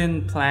 I've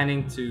been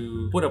planning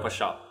to put up a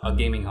shop, a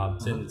gaming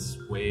hub, since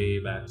way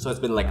back. So it's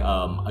been like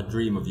a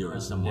dream of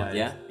yours somewhat,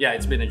 yeah? Yeah,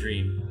 it's been a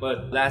dream.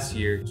 But last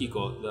year,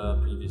 Kiko, the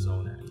previous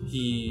owner,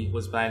 he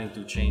was planning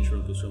to change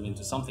Rumpus Room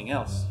into something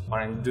else.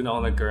 Parang dun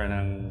ako nagkaroon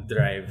ng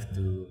drive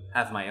to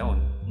have my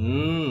own.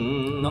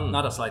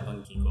 Not a slight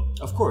on Kiko.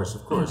 Of course.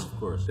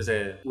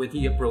 Kasi when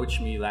he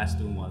approached me last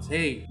 2 months,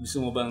 hey,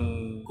 gusto mo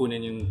bang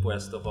kunin yung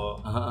pwesto ko?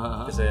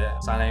 Kasi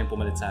sana yung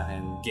pumalit sa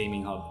akin,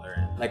 gaming hub. Or,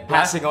 Like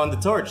passing on the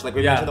torch, like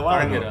we mentioned a while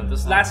parang ago. ganun.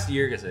 Tapos last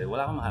year kasi,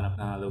 wala akong mahanap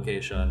na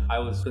location. I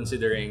was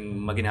considering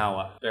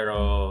Maginhawa,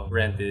 pero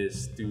rent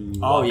is too...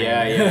 Oh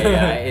yeah.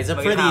 It's a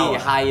pretty Maginhawa.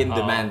 high in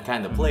demand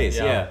kind of place,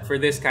 yeah. For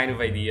this kind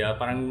of idea,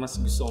 parang mas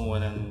gusto mo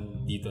ng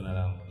dito na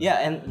lang. Yeah,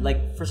 and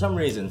like for some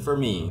reason, for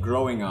me,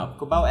 growing up,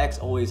 Cubao X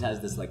always has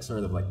this like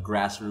sort of like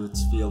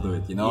grassroots feel to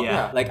it, you know?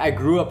 Yeah. Like I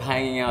grew up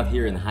hanging out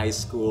here in high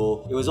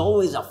school. It was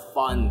always a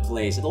fun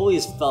place. It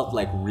always felt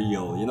like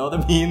real, you know what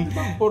I mean?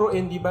 Puro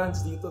indie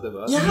bands dito,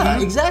 diba?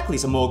 Yeah, exactly.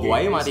 Sa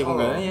Mogwai, yung mga Yes, tipong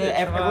oo. ganun. Yeah,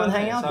 everyone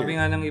hang out Sabi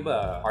here. nga ng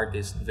iba,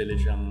 artist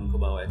village ang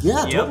Cubao X.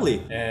 Yeah,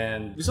 totally.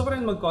 And gusto ko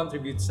rin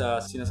mag-contribute sa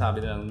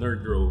sinasabi ng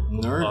Nerd Row.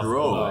 Nerd of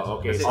Row. Cubao X.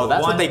 Okay, Kasi Oh,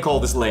 that's what one- they call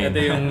this lane.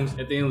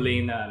 ito yung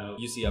lane na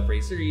UC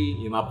Appraisery,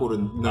 Yung mga puro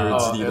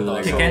nerds Oh, dito ito.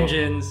 talaga. Kick So,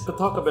 Engines. To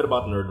talk a bit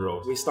about Nerd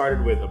Row, we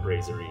started with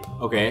Appraisery,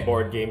 Okay.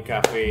 Board Game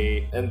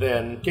Cafe, and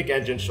then Kick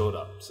Engine showed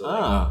up. So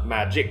Ah.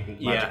 Magic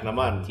Yeah.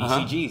 naman.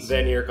 TCGs.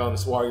 Then here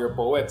comes Warrior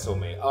Poet. So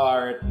may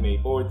art, may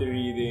poetry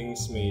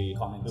readings, may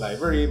Comics.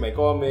 library, may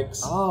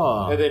comics.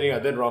 Oh. And then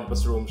then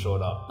Rumpus Room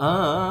showed up.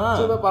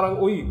 So na parang,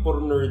 uy, puro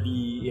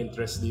nerdy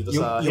interest dito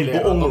Yung- sa yung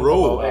Hilera buong tong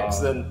row. Cubao X.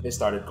 Then they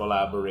started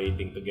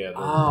collaborating together.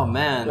 Oh,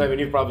 man. I mean,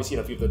 you've probably seen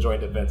a few of the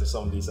joint events of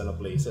some of these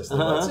places.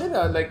 It's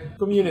like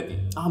community.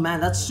 Oh man,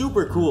 that's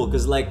super cool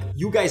because like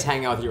you guys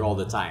hang out here all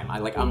the time.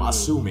 I'm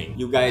assuming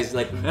you guys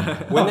like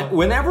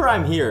whenever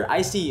I'm here,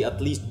 I see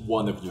at least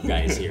one of you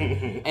guys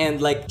here,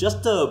 and like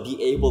just to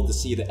be able to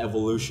see the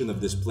evolution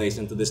of this place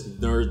into this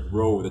nerd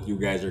row that you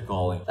guys are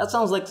calling. That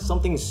sounds like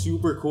something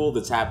super cool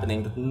that's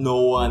happening that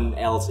no one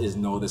else is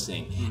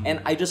noticing.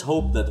 And I just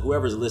hope that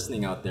whoever's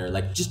listening out there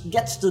like just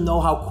gets to know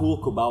how cool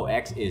Cubao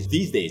X is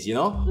these days. You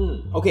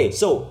know? Okay,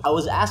 so I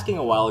was asking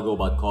a while ago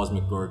about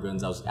Cosmic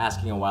Gorgons. I was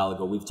asking a while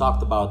ago. We've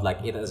talked about like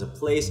it as a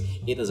place,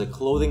 it as a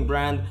clothing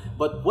brand.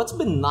 But what's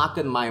been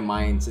knocking my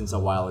mind since a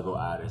while ago,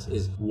 Aris,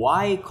 is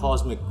why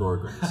Cosmic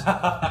Gorgons?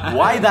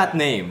 Why that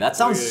name? That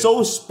sounds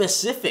so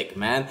specific,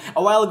 man.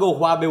 A while ago,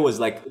 Huabe was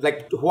like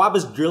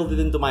Huabe's drilled it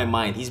into my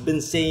mind. He's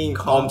been saying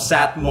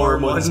Comsat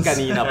Mormons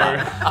kanina pa.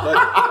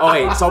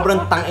 Okay,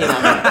 sobrang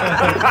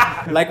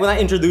tangina. Like when I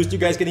introduced you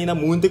guys kanina,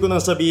 munti ko nang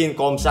sabihin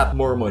Comsat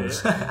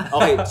Mormons.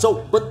 Okay,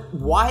 so but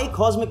why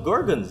Cosmic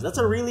Gorgons? That's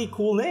a really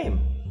cool name.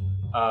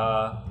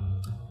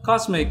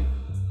 Cosmic,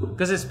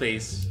 kasi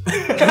space.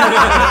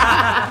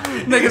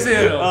 Hindi kasi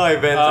Okay,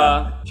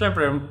 Benta.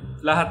 syempre,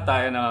 lahat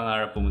tayo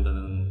nangangarap pumunta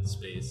ng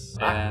space.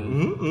 And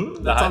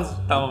lahat,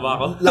 tama ba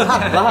ako?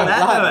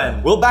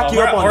 Lahat. We'll back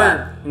you up on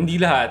that. Hindi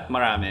lahat,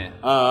 marami.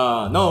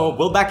 No,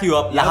 we'll back you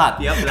up. Lahat.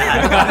 Yup,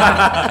 lahat.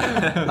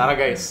 Tara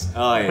guys.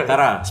 Okay,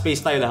 tara.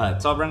 Space tayo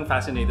lahat. Sobrang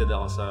fascinated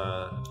ako sa,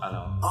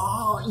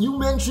 Oh, you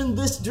mentioned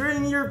this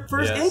during your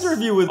first yes.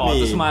 interview with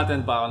me. Tapos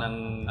umattend pa ako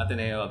ng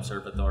Ateneo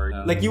Observatory.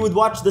 Like you would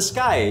watch the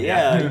sky.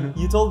 Yeah,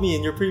 you told me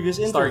in your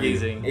previous interview.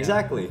 Stargazing, yeah.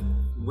 Exactly.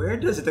 Where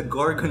does the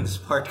Gorgons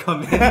part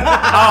come in?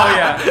 Oh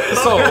yeah.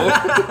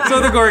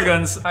 So the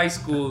Gorgons, high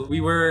school, we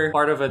were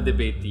part of a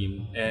debate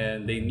team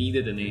and they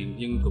needed a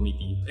name, yung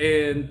committee.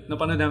 And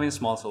napanood namin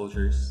Small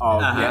Soldiers. Oh,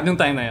 Yeah, nung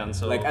time na yun.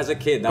 So Like as a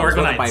kid, that was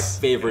one of my Gorgonites.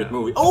 favorite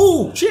movies.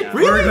 Oh shit!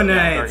 Really?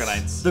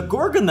 Gorgonites. The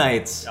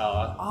Gorgonites.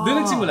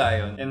 Doon nagsimula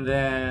yun. And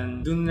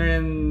then, doon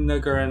rin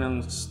nagkaroon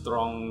ng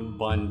strong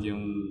bond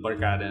yung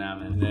barkada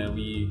namin. And then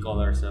we call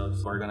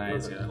ourselves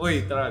Gorgonites.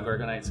 Uy, tara,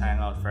 Gorgonites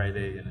Hangout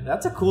Friday. Ganun.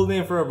 That's a cool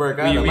name for a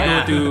barkada.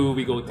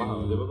 We go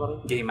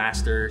to Game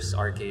Masters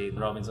Arcade,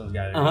 Robinson's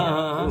Gallery.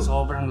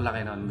 Sobrang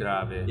laki nun,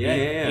 grabe.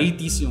 Yeah.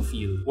 80s yung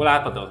feel.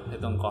 Wala pa to,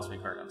 itong Cosmic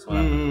Gorgons.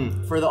 Wala pa.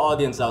 For the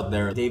audience out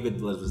there, David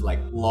was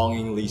like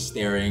longingly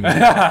staring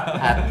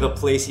at the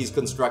place he's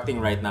constructing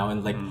right now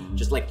and like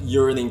just like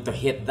yearning to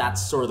hit that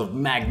sort of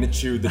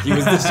magnitude that he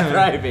was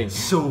describing.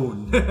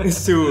 Soon.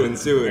 Soon.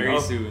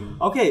 Very soon.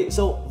 Okay,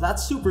 so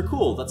that's super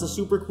cool. That's a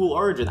super cool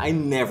origin. I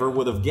never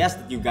would have guessed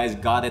that you guys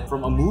got it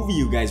from a movie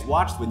you guys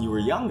watched when you were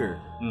younger.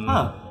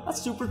 Huh,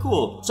 that's super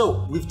cool.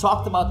 So, we've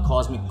talked about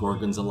Cosmic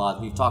Gorgons a lot.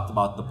 We've talked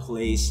about the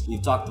place.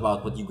 We've talked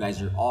about what you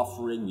guys are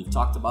offering. We've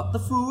talked about the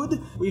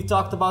food. We've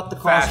talked about the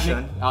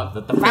Cosmic...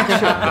 The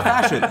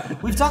fashion.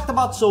 We've talked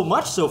about so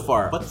much so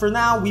far. But for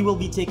now, we will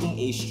be taking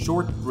a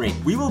short break.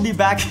 We will be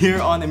back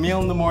here on Emil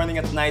in the Morning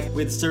at Night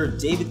with Sir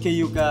David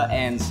Kayuka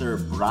and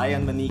Sir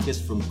Brian Manikis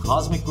from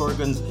Cosmic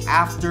Gorgons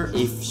after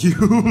a few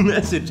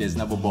messages.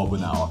 Nabobobo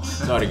na ako.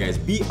 Sorry guys.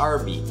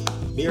 BRB.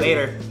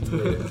 Later.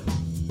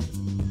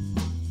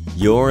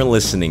 You're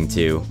listening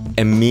to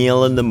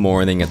Emil in the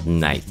Morning at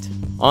Night.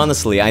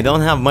 Honestly, I don't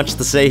have much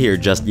to say here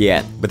just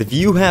yet, but if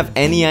you have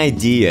any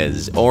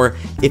ideas, or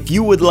if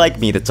you would like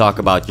me to talk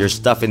about your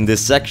stuff in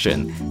this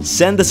section,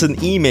 send us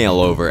an email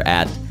over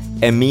at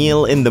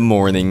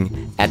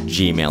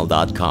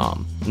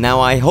emilinthemorning@gmail.com.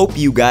 Now, I hope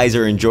you guys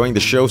are enjoying the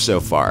show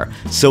so far,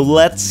 so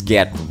let's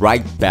get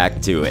right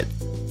back to it.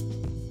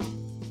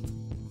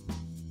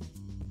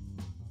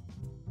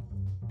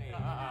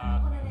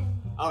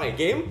 Okay,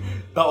 game?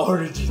 The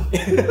origin.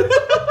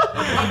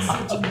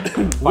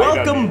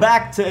 Welcome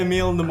back to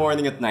Emil in the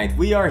Morning at Night.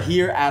 We are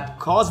here at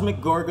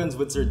Cosmic Gorgons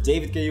with Sir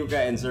David Cayuga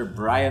and Sir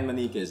Brian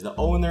Maniquez, the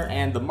owner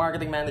and the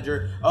marketing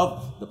manager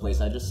of the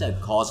place I just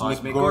said, Cosmic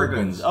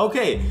Gorgons.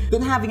 Okay,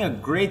 been having a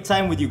great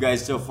time with you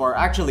guys so far.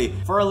 Actually,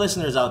 for our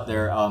listeners out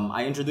there,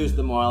 I introduced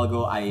them a while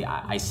ago.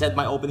 I said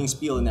my opening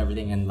spiel and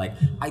everything, and like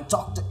I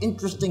talked to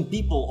interesting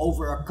people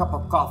over a cup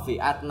of coffee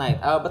at night.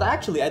 But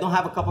actually, I don't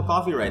have a cup of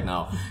coffee right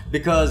now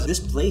because this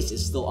place is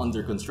still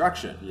under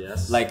construction.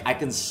 Yes. Like I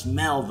can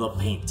smell the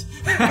paint.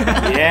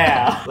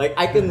 Yeah. Like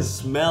I can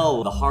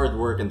smell the hard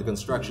work and the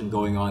construction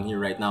going on here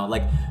right now.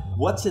 Like,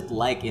 what's it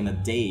like in a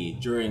day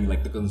during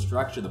like the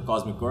construction of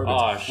Cosmic Gorgons?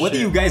 Oh, what do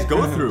shit. you guys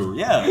go through?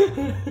 Yeah.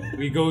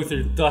 We go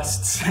through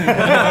dusts.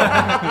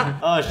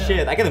 Oh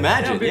shit, I can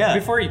imagine. Yeah.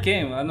 Before you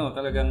came,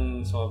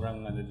 talagang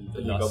sobrang dito,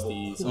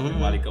 dusty, sobrang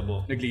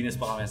malikabo. Naglinis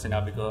pa kami,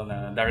 sinabi ko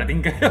na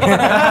darating kayo.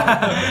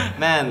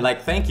 Man,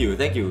 like thank you.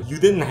 You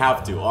didn't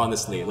have to,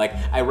 honestly. Like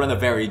I run a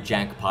very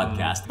jank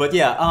podcast. But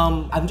yeah,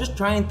 I'm just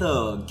trying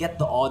to get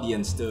the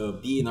audience to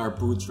be in our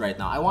boots right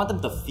now. I want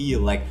them to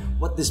feel like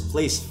what this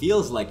place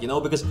feels like,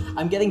 because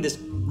I'm getting this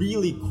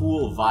really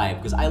cool vibe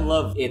because I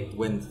love it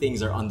when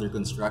things are under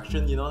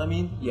construction, you know what I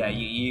mean? Yeah,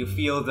 you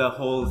feel the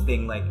whole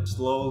thing like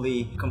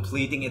slowly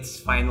completing its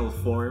final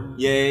form.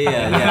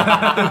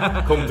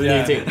 Yeah.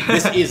 Completing.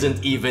 This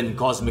isn't even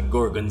Cosmic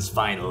Gorgon's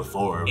final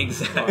form.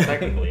 Exactly.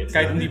 Technically, it's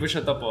Kahit hindi pa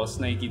siya tapos,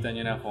 nakikita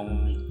niyo na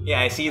kung...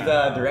 Yeah, I see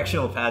the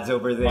directional pads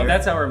over there. Oh,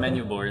 that's our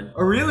menu board.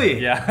 Oh, really?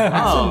 Yeah.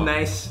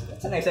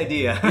 That's a nice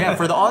idea. Yeah,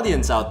 for the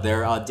audience out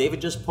there, David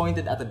just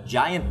pointed at a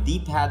giant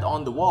D-pad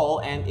on the wall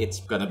and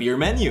it's gonna be your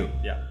menu.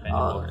 Yeah, menu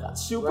board.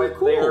 That's super right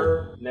cool.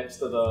 there next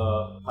to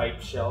the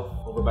pipe shelf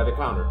over by the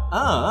counter.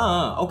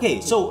 Okay,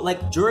 so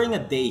like during a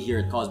day here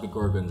at Cosmic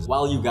Gorgons,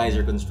 while you guys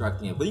are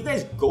constructing it, will you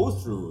guys go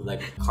through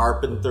like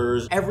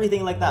carpenters,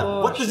 everything like that?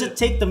 Oh, what does it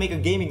take to make a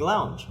gaming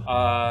lounge?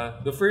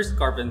 The first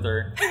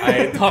carpenter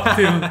I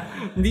talked to,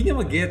 hindi niya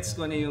mag-gets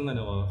kung ano yung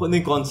ano ko. Ano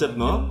yung concept,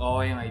 no?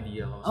 Oo, yung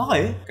idea ko.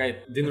 Okay.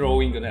 Kahit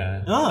dinrawing ko na.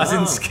 As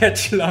in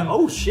sketch lang.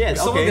 Oh shit,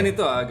 Gusto okay. ko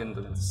ganito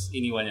ganito. Tapos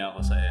iniwan niya ako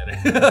sa ere.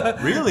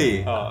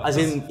 Really? Oo. As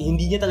in,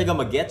 hindi niya talaga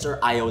mag-gets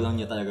or ayaw lang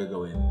niya talaga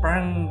gawin?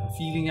 Parang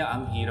feeling niya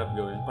ang hirap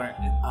gawin. Parang,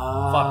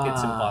 fuck,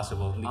 it's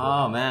impossible. Hindi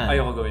ko, man.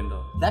 ayoko gawin to.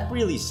 That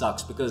really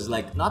sucks because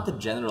like, not to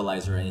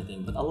generalize or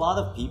anything, but a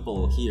lot of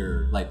people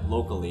here, like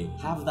locally,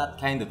 have that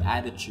kind of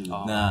attitude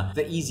na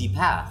the easy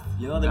path.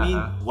 You know what I mean?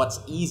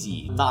 What's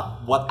easy,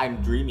 not what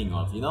I'm dreaming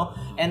of,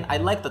 And I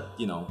like that,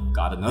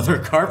 got another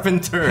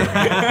carpenter.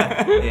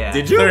 Yeah.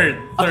 Did you?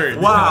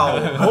 Third. Wow.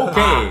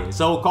 Okay,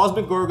 so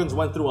Cosmic Gorgons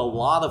went through a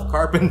lot of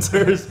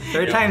carpenters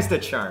Third time's the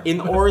charm.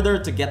 in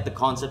order to get the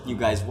concept you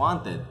guys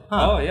wanted.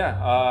 Oh,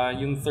 yeah.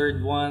 Yung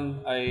third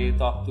one, I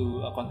talked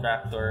to a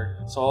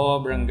contractor.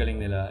 Sobrang galing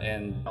nila.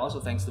 And also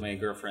thanks to my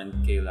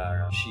girlfriend,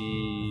 Kayla.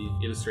 She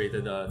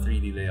illustrated a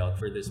 3D layout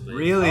for this place.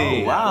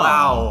 Really? Oh, wow.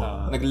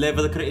 Wow.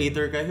 Nag-level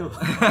creator kayo.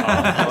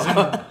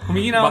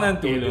 Humingi na ako ng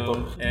tulong.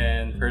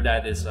 And her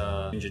dad is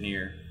an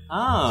engineer. So,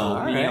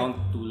 humingi alright. ako ng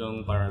tulong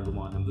para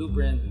gumawa ng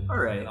blueprint and,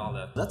 Alright. and all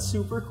that. That's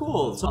super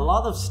cool. So a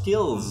lot of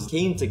skills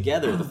came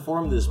together to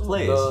form this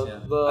place.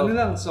 Ano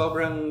lang,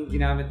 sobrang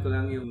ginamit ko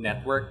lang yung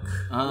network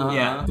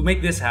Yeah. to make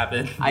this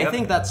happen. I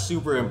think that's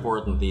super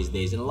important these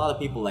days, and a lot of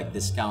people like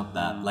discount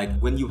that. Like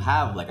when you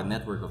have like a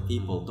network of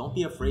people, don't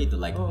be afraid to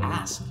like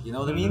ask. You know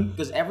what I mean?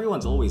 Because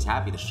everyone's always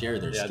happy to share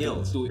their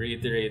skills. To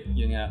reiterate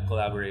yung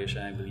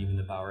collaboration, I believe in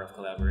the power of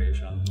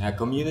collaboration.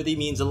 Community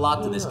means a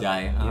lot to this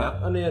guy.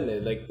 Ano yan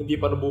like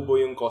hindi pa nabubuo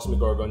yung Cosmic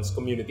Gorgons,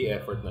 community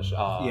effort na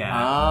siya. Yeah.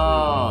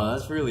 Oh,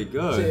 that's really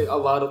Kasi good. a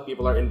lot of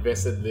people are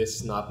invested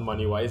this, not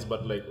money-wise,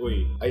 but like,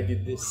 uy, I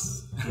did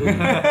this.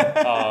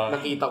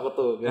 Nakita ko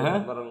to.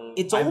 Ganun, parang,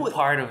 It's I'm always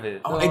part of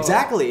it.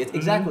 exactly.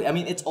 Exactly. I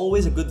mean, it's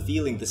always a good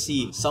feeling to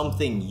see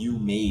something you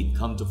made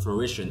come to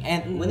fruition.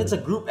 And when it's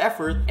a group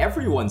effort,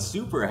 everyone's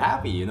super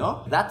happy.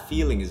 That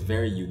feeling is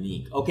very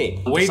unique.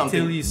 Okay. Wait something-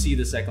 till you see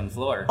the second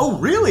floor.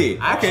 Oh, really?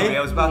 Actually, Okay.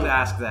 I was about to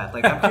ask that.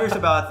 Like, I'm curious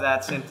about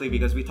that simply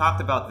because we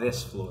talked about this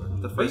floor,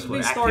 the first floor,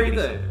 May story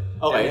activity to center.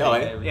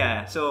 Okay.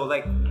 Yeah. So,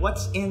 like,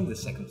 what's in the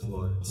second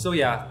floor? So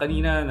yeah,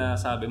 kanina na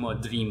sabi mo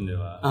dream, di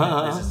ba?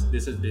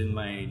 This has been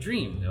my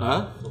dream, di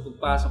ba? So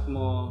pagpasok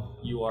mo,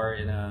 you are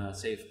in a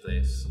safe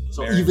place.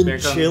 So even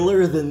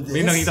chiller than this?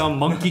 May nakita kang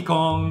Monkey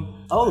Kong.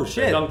 Oh,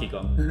 shit. Donkey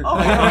Kong. Oh,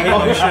 Donkey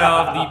Kong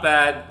shelf,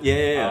 D-pad.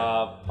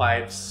 Yeah.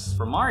 Pipes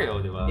from Mario,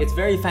 di ba? It's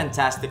very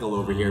fantastical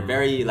over here.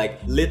 Very,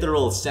 like,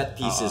 literal set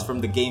pieces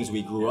from the games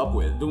we grew up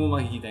with. Doon mo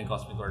makikita yung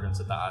Cosmic Gorgon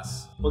sa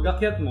taas. Pag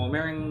akyat mo,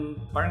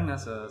 parang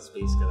nasa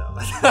space ka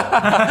dapat.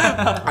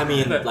 I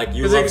mean, like,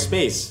 you Kasi- love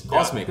space.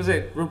 Cosmic.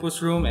 Kasi Rumpus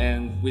Room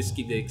and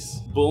Whiskey Dicks,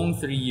 buong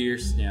 3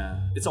 years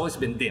niya, it's always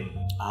been dim.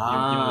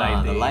 Yung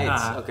lighting. The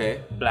lights.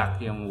 Okay.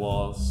 Black yung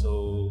walls.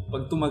 So,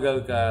 pag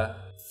tumagal ka,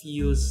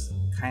 feels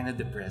kind of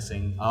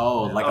depressing.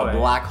 Oh, like a Okay.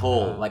 black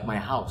hole, like my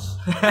house.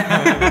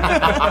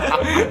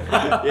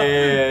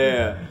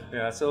 yeah.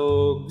 Yeah,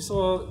 so gusto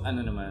ko,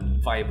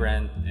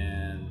 vibrant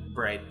and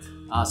bright.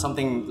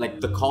 something like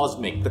the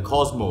cosmic, the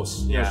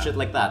cosmos, you know, Yeah. shit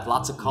like that.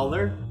 Lots of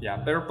color.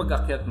 Yeah, pero pag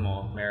akyat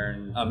mo,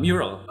 meron a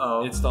mural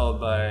installed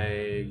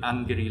by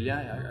Ann Guerrilla.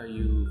 Are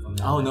you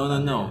familiar? Oh,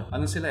 no.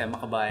 Ano sila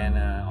Makabayan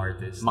na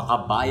artist.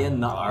 Makabayan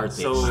na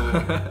artist. So,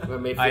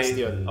 May fist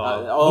yun.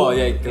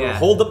 yeah.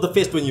 Hold up the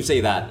fist when you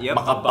say that. Yep.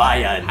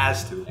 Makabayan.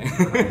 Has to.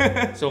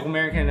 so kung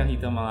meron kayo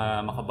nakita mga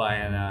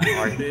Makabayan na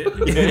artist,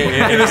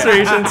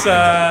 illustrations sa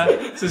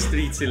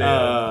street sila.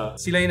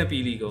 Sila yung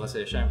napili ko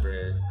kasi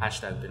syempre,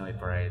 #Pinoy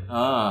Pride.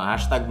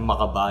 Hashtag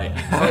Makabayan.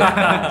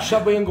 Siya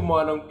ba yung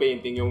gumawa ng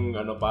painting yung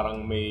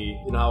parang may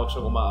hinahawak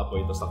siyang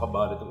umaapoy tapos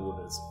nakabalot yung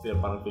unas. Pero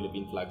parang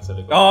Philippine flag sa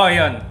likod. Oh,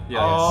 yun. Yes.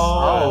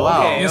 Oh,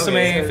 wow. okay. Yung sa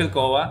may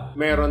Philcoa.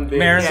 Meron din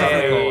Meron sa sa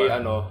may,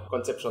 Philcoa.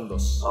 Concepcion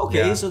Dos.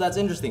 Okay, Yeah. so that's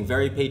interesting.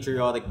 Very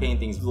patriotic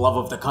paintings. Love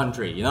of the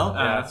country, you know?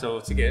 So,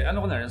 sige,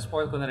 ano ko na rin,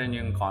 spoil ko na rin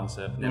yung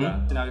concept, di ba?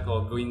 Sinabi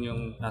ko, gawin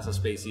yung nasa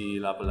space si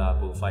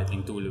Lapu-Lapu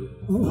fighting Tulu.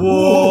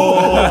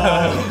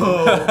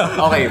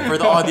 Okay, for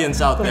the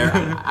audience out there,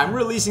 I'm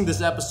releasing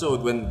this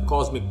episode when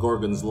Cosmic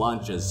Gorgons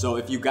launches. So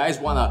if you guys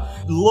wanna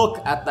look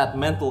at that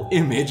mental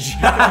image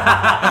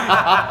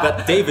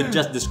that David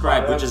just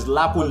described, which is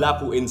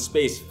Lapu-Lapu in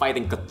space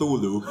fighting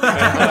Cthulhu,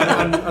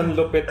 Ang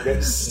lupit,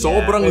 guys.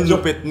 sobrang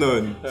lupit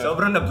nun.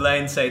 Sobrang na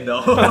blindside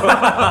daw.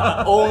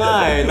 Oh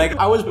nga, like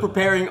I was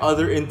preparing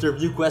other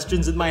interview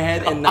questions in my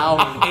head, and now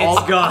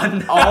It's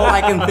gone. all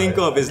I can think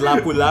of is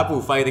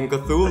Lapu-Lapu fighting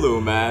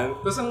Cthulhu, man.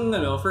 Tapos ang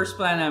first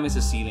plan namin sa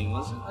ceiling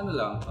was,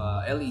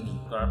 LED.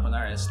 Para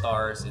kunwari,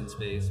 stars in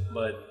space.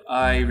 But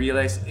I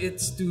realized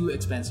it's too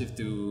expensive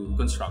to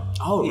construct.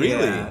 Oh,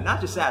 really? Yeah,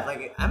 not just that.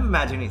 Like I'm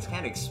imagining it's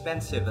kind of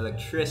expensive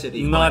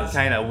electricity. Not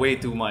kinda, way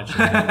too much.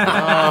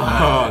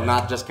 Oh,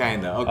 not just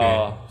kinda.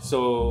 Okay.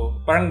 So,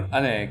 parang,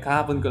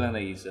 kahapon ko lang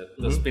naisip.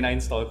 Tapos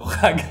pina-install ko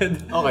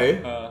kagad.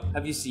 Okay.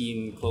 Have you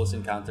seen Close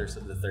Encounters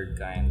of the Third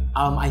Kind?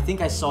 I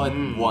think I saw it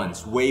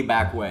once, way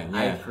back when.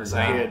 I Yeah.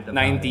 forgot.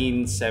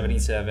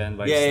 1977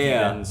 by Yeah, yeah,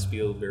 yeah. Steven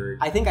Spielberg.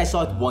 I think I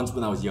saw it once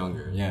when I was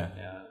younger. Yeah.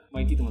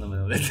 Makikita mo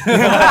naman ulit.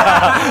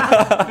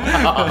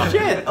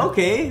 Shit.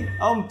 Okay.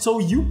 So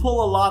you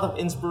pull a lot of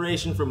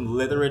inspiration from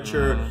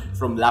literature,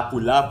 from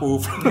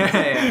Lapu-Lapu,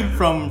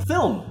 from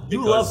film.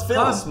 You love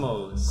film.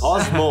 Cosmos.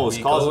 Cosmos.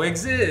 We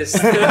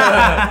coexist.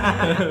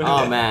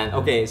 Oh man.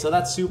 Okay, so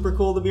that's super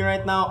cool to be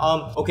right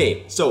now.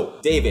 Okay, so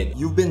David,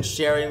 you've been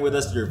sharing with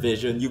us your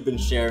vision. You've been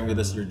sharing with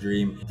us your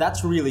dream.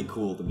 That's really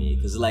cool to me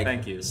because like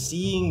Thank you.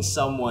 seeing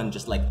someone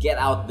just like get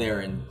out there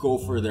and go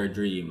for their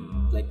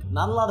dream. Like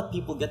not a lot of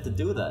people get to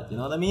do that. You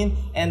know what I mean?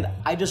 And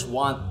I just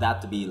want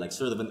that to be like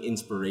sort of an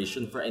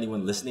inspiration for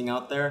anyone listening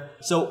out there.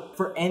 So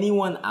for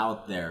anyone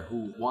out there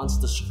who wants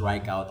to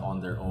strike out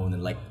on their own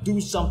and like do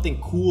something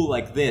cool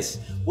like this,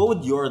 what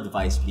would your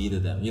advice be to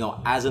them? You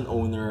know, as an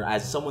owner,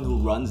 as someone who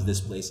runs this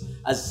place,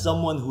 as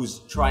someone who's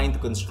trying to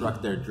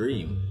construct their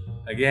dream.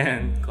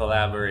 Again,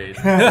 collaborate.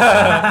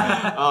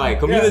 Okay,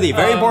 community,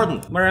 very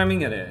important.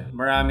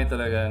 Marami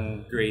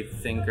talagang great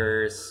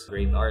thinkers,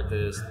 great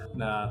artists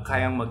na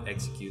kayang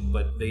mag-execute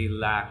but they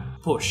lack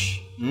push.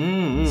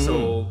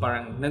 So,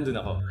 parang nandun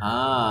ako.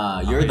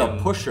 You're the Ako yung-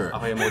 pusher.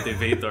 Ako yung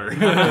motivator.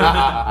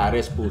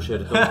 Ares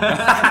pusher to.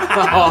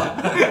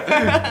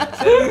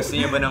 Gusto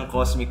niya ba ng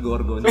Cosmic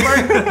Gorgon?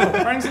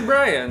 Parang si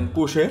Brian.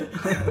 Pusher?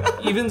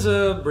 Even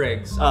sa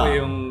Bregs, ako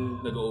yung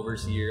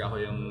nag-overseer, ako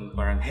yung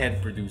parang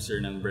head producer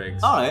ng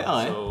Bregs. Okay.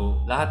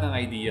 So, lahat ng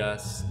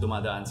ideas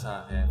dumadaan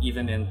sa akin.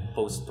 Even in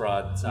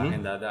post-prod, sa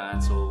akin dadaan.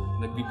 So,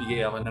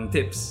 nagbibigay ako ng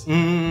tips.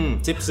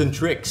 Tips and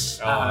tricks.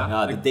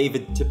 The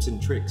David tips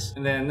and tricks.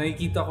 And then,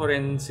 nakikita ko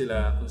rin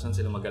sila kung saan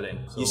sila magaling.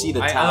 So, You see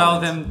the I allow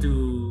talent. them to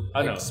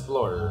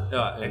Explore.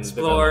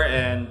 explore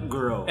and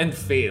grow. and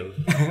fail.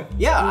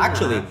 Yeah,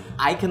 actually,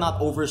 I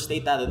cannot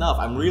overstate that enough.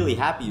 I'm really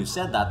happy you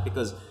said that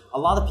because a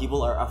lot of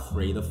people are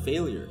afraid of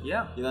failure.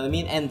 Yeah. You know what I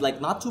mean? And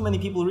like, not too many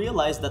people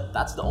realize that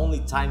that's the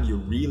only time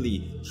you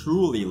really,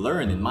 truly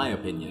learn, in my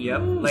opinion. Yep.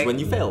 Is Like- when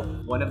you fail.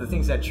 One of the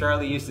things that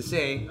Charlie used to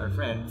say, our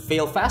friend.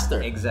 Fail faster.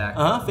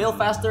 Exactly. Fail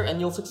faster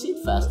and you'll succeed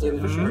faster,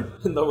 for sure.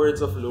 In the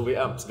words of Louis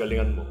Amps,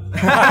 galingan mo.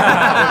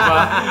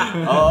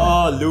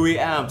 Oh, Louis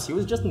Amps. He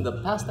was just in the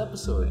past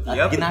episode. At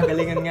Yep.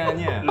 ginagalingan nga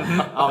niya.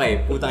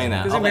 Okay, putang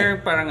ina. Kasi Okay. meron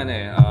parang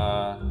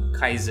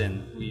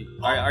Kaizen.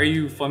 Are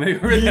you familiar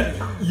with that?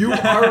 You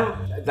are,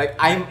 like,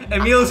 I'm...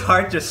 Emil's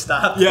heart just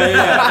stopped.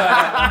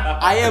 Yeah.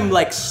 I am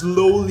like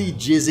slowly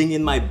jizzing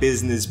in my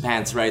business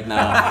pants right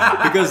now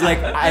because like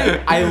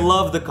I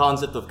love the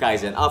concept of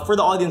Kaizen. For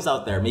the audience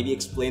out there, maybe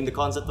explain the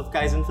concept of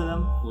Kaizen to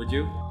them. Would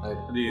you?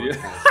 Hindi.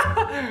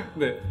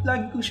 Hindi.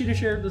 Lagi kong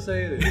sinishare to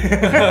sa'yo eh.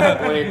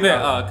 Wait, Hindi,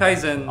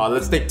 Kaizen.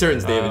 Let's take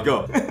turns, David.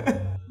 Go.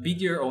 beat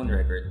your own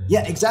record.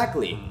 Yeah,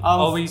 exactly.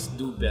 Always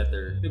do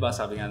better. Diba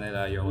sabi nga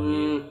nila, you're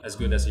only as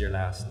good as your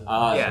last.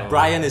 Yeah.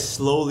 Brian is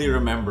slowly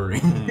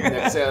remembering.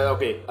 Let's say,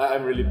 okay,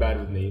 I'm really bad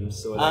with names.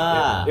 So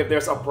like, if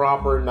there's a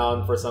proper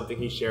noun for something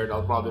he shared,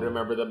 I'll probably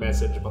remember the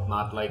message, but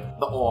not like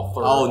the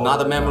author. Oh, not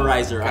a or the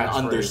memorizer, an catchphrase.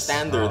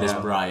 understander, this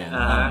Brian.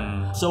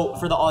 So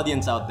for the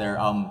audience out there,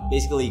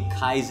 basically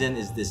Kaizen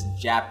is this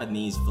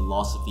Japanese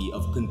philosophy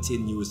of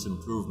continuous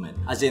improvement.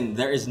 As in,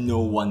 there is no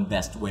one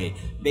best way.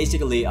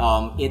 Basically,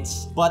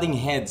 it's butting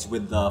heads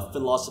with the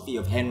philosophy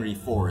of Henry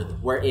Ford,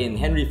 wherein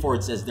Henry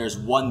Ford says there's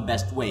one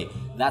best way.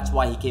 That's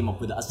why he came up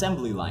with the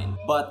assembly line.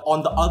 But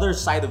on the other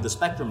side of the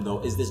spectrum, though,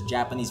 is this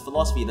Japanese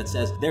philosophy that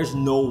says there's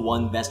no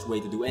one best way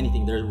to do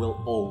anything. There will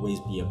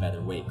always be a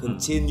better way.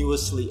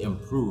 Continuously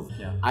improve.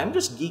 Yeah. I'm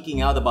just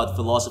geeking out about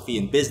philosophy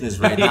and business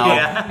right now,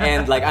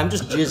 and like I'm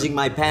just jizzing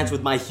my pants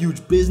with my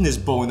huge business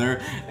boner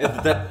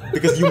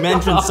because you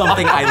mentioned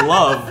something I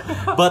love.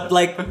 But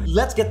like,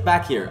 let's get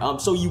back here.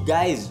 So you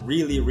guys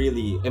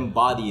really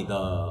embody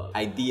the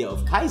idea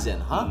of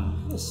Kaizen, huh?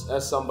 Yes,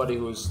 as somebody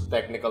who's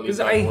technically Because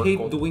done I work hate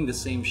code. doing the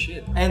same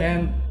shit.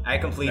 And I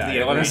completely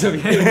Yeah, agree.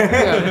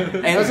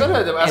 As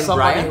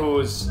somebody Brian?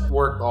 who's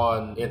worked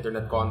on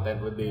internet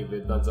content with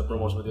David, done some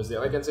promotion with this,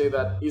 I can say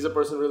that he's a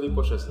person who really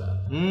pushes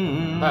that.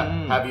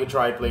 Have you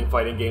tried playing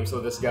fighting games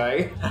with this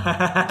guy?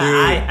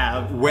 I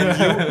have. when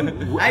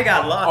you I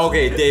got lost.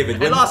 okay,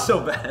 David, I lost so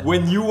bad.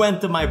 when you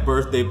went to my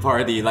birthday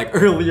party like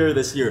earlier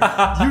this year,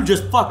 you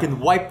just fucking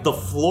wiped the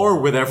floor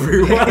with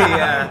everyone.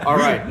 Yeah. All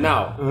right,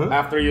 now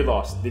after you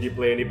lost, did you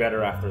play any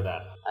better after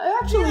that? I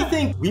actually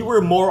think we were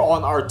more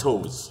on our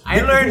toes.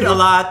 I learned a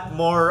lot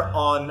more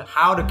on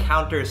how to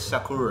counter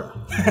Sakura.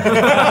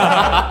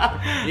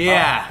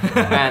 Yeah.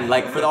 Man,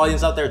 like for the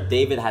audience out there,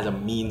 David has a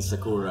mean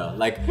Sakura.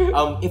 Like,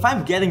 if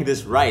I'm getting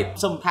this right,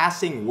 some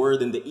passing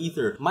word in the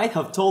ether might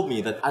have told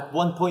me that at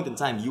one point in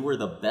time you were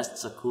the best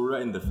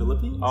Sakura in the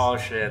Philippines. Oh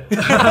shit.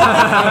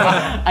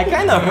 I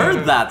kind of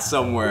heard that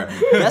somewhere.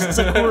 Best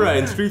Sakura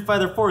in Street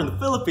Fighter 4 in the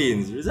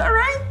Philippines. Is that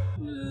right?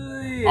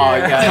 Oh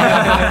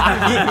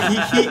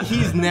yeah.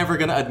 He's never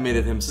gonna admit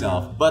it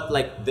himself. But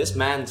like this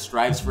man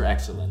strives for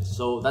excellence.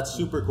 So that's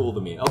super cool to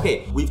me.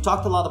 Okay, we've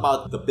talked a lot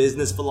about the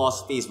business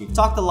philosophies. We've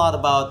talked a lot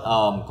about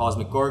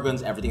Cosmic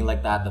Gorgons, everything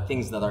like that, the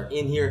things that are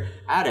in here.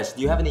 Addis,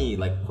 do you have any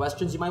like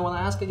questions you might want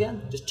to ask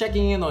again? Just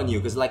checking in on you,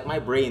 because like my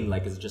brain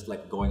like is just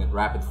like going at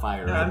rapid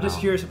fire right I'm just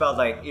now. curious about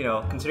like,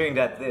 considering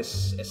that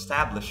this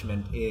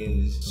establishment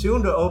is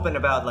soon to open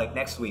about like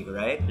next week,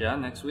 right? Yeah,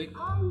 next week.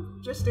 I'm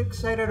just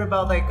excited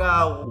about like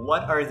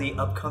what are the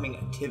upcoming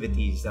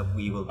activities that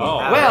we will be Oh,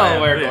 having. Well,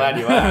 we're glad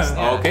you asked.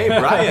 Okay,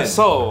 Brian.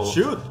 So,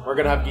 shoot. We're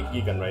gonna have Geek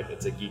Geekan, right?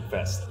 It's a geek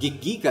fest.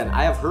 Geek Geekan,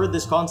 I have heard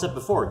this concept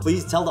before.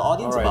 Please tell the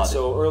audience Alright, about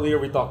so earlier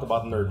we talked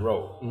about Nerd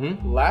Row.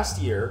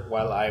 Last year,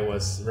 while I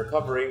was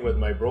recovering with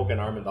my broken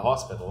arm in the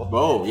hospital, it.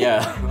 Oh,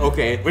 yeah.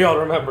 Okay. we all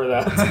remember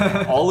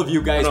that. All of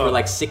you guys No. were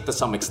like sick to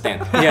some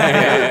extent.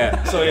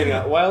 Yeah. So yun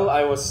nga, while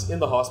I was in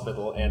the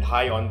hospital and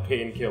high on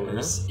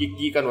painkillers, Geek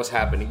Geekan was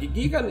happening. Geek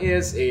Geekan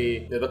is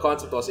the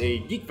concept was a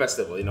geek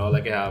festival,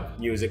 like you have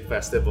music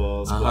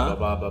festivals, blah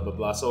blah blah blah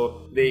blah.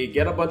 So they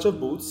get a bunch of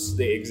booths,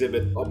 they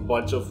exhibit a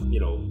bunch of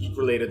geek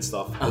related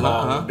stuff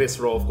along this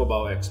row of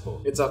Cubao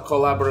Expo. It's a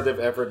collaborative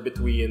effort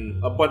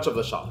between a bunch of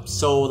the shops.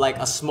 So like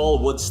a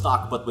small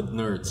Woodstock but with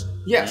nerds.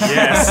 Yes.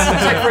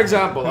 It's like, for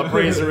example, a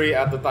brasserie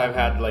at the time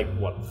had like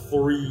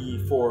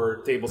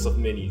 3-4 tables of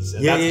minis,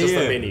 and that's just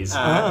the minis.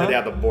 And they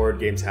had the board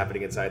games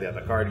happening inside. They had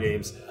the card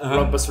games.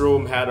 Rumpus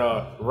Room had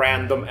a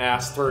random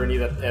ass tourney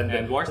that ended.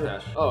 And War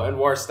Stash. Oh, and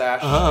War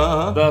Stash.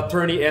 The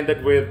tourney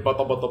ended with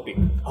Bato Bato Pick.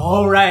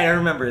 Oh right, I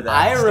remember that.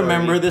 I story.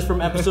 remember this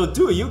from episode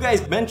 2. You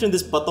guys mentioned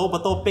this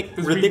bato pick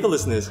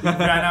ridiculousness.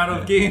 Ran out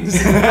of games.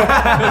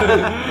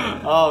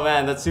 Oh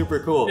man, that's super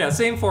cool. Yeah,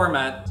 same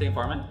format.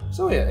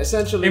 So yeah,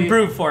 essentially,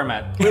 Improved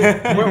format.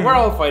 we're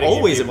all fighting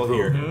Always people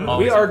improve. here.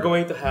 Always We are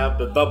going to have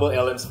the double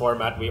LMs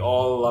format we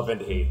all love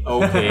and hate.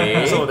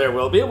 Okay. So there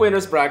will be a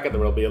winner's bracket,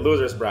 there will be a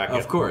loser's bracket.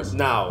 Of course.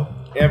 Now,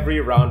 every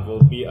round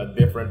will be a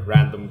different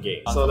random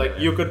game. So like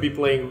you could be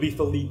playing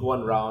Lethal League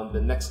one round,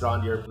 the next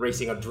round you're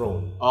racing a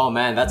drone. Oh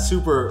man, that's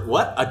super.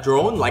 What? A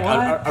drone? Like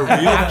a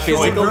real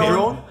physical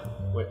drone?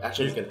 Wait,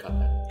 actually you can cut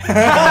that.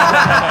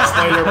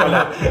 Spoiler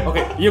pala.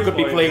 Okay, you could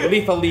be playing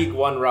Lethal League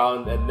one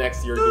round and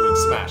next you're doing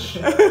Smash.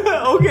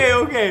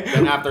 Okay.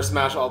 Then after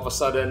Smash, all of a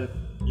sudden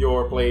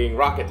you're playing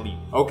Rocket League.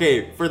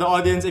 Okay, for the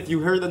audience, if you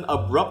heard an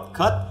abrupt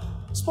cut,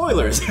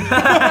 spoilers.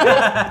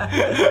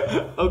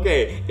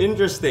 Okay,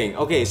 interesting.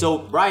 Okay, so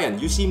Brian,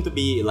 you seem to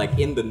be like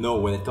in the know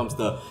when it comes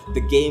to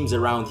the games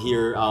around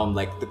here,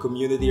 like the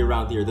community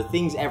around here, the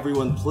things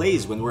everyone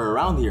plays when we're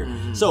around here.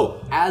 So,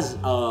 as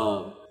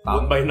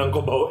Tambay ng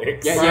Cubao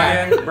X.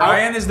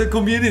 Brian is the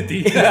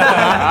community.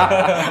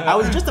 I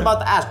was just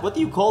about to ask, what do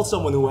you call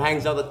someone who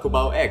hangs out at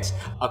Cubao X?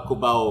 A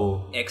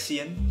Cubao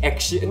Exian?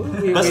 Action?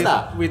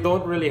 Basta. We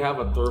don't really have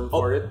a term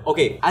for it.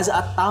 Okay, as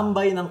a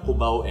tambay ng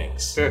Cubao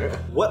X,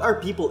 what are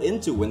people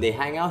into when they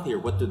hang out here?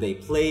 What do they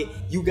play?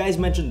 You guys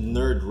mentioned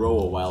Nerd Row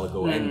a while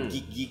ago and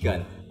Geek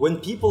Geekan. when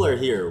people are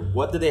here,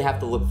 what do they have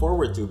to look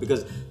forward to?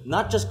 Because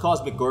not just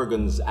Cosmic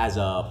Gorgons as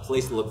a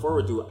place to look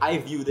forward to, I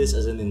view this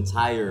as an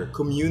entire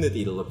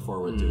community to look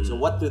forward to. So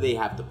what do they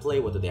have to play?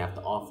 What do they have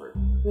to offer?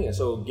 Yeah,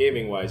 so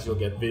gaming-wise, you'll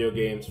get video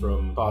games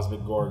from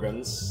Cosmic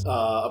Gorgons.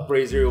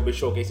 Appraiser will be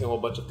showcasing a whole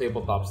bunch of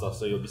tabletop stuff.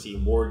 So you'll be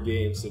seeing board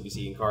games, you'll be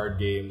seeing card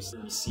games,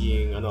 you'll be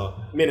seeing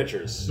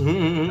miniatures.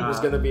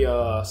 There's gonna be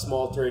a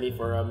small tourney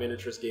for a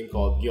miniatures game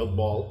called Guild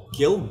Ball.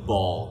 Guild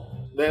Ball.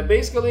 Then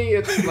basically,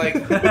 it's like,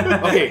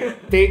 okay,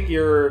 take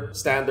your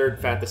standard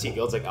fantasy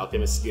guilds like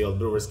Alchemist Guild,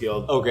 Brewers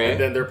Guild, Okay.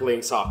 and then they're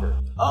playing soccer.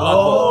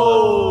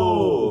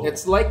 Oh!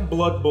 It's like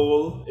Blood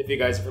Bowl, if you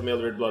guys are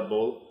familiar with Blood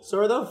Bowl.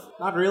 Sort of?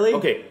 Not really?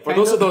 Okay, for Kind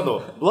those who of? don't know,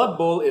 Blood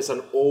Bowl is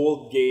an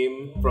old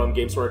game from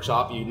Games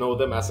Workshop. You know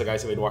them as the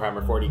guys who made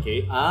Warhammer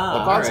 40k. Ah,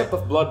 the concept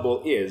alright. of Blood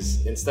Bowl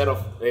is, it's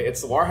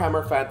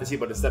Warhammer Fantasy,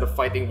 but instead of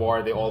fighting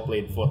war, they all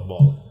played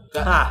football.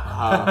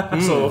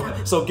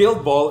 So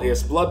Guild Ball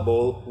is Blood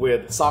Bowl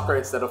with soccer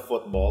instead of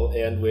football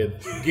and with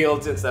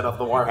guilds instead of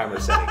the Warhammer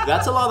setting.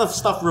 That's a lot of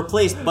stuff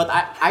replaced, but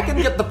I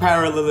can get the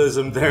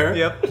parallelism there.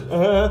 Yep.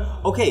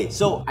 Okay,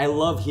 so I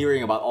love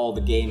hearing about all the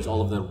games, all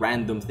of the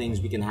random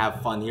things we can have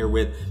fun here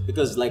with,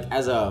 because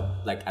as a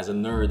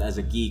nerd, as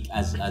a geek,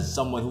 as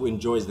someone who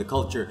enjoys the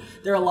culture,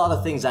 there are a lot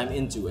of things I'm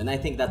into, and I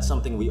think that's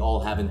something we all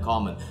have in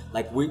common.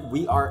 Like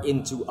we are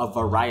into a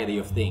variety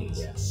of things.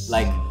 Yes.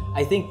 Like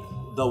I think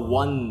the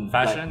one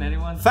Fashion,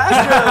 anyone? Fashion.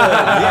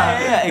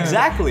 yeah,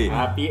 exactly.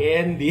 Happy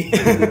ending.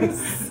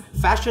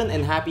 Fashion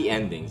and happy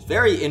endings.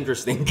 Very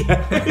interesting,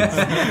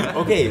 guys.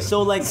 Okay,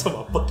 so like,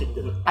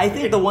 I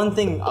think the one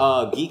thing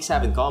geeks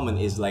have in common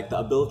is like the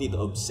ability to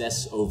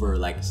obsess over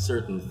like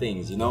certain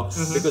things, you know?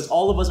 Because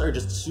all of us are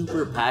just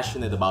super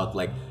passionate about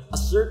like a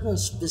certain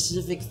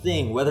specific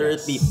thing, whether it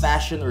be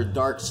fashion or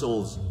Dark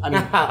Souls. I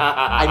mean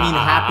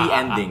happy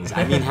endings.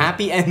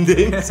 Happy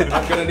endings.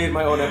 I'm gonna need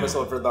my own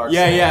episode for Dark Souls.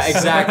 Yeah,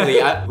 exactly.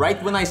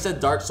 Right when I said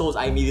Dark Souls,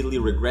 I immediately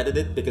regretted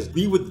it because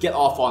we would get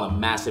off on a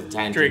massive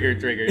tangent.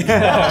 Trigger. If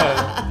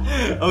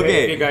you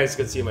Okay. guys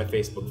could see my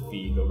Facebook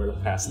feed over the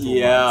past 2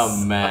 Yeah,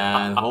 months.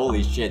 man.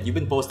 Holy shit. You've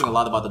been posting a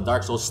lot about the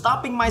Dark Souls.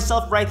 Stopping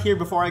myself right here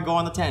before I go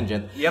on a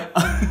tangent. Yep.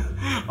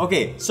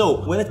 Okay,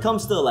 so when it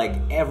comes to like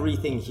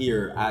everything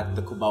here at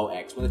the Cubao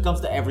X, when it comes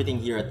to everything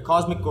here at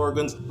Cosmic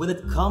Gorgons, when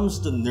it comes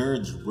to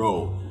Nerds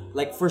Row,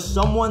 like for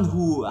someone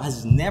who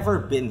has never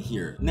been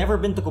here, never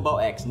been to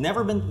Cubao X,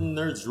 never been to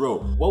Nerds Row,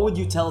 what would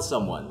you tell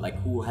someone like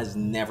who has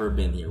never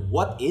been here?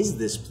 What is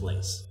this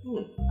place?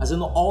 As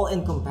an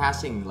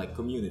all-encompassing like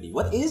community,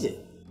 what is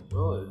it?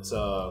 Oh, it's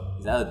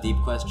Is that a deep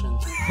question?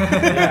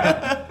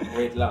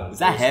 wait lang. Is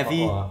that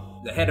heavy?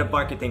 The head of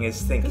marketing is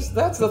thinking.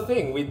 That's the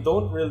thing. We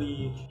don't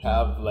really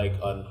have like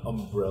an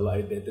umbrella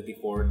identity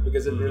for it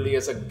because it really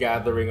is a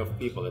gathering of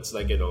people. It's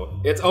like,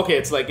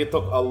 it's like you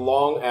took a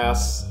long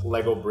ass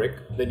Lego brick,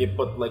 then you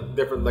put like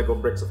different Lego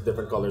bricks of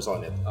different colors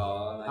on it.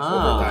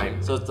 Over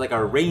time. So it's like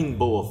a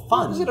rainbow of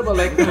fun. Kasi diba,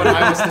 like when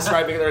I was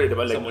describing it earlier,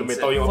 diba, like Someone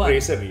lumitaw said yung fun.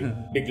 appraiser,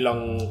 biglang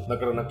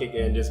nagkaroon ng kick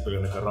engines,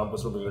 biglang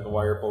nagka-rumpus room, biglang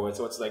nagka-wire poet.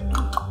 So it's like,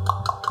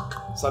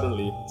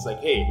 suddenly, it's like,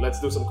 hey, let's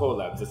do some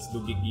collabs, let's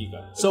do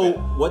Geek-Geekan. So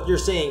what you're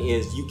saying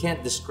is you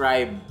can't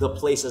describe the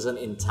place as an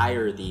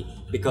entirety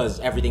because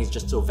everything's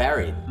just so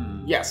varied.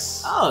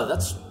 Yes. Oh,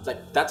 that's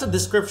a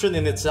description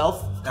in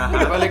itself.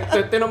 Diba, like,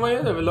 tinan mo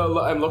yun,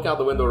 I'm looking out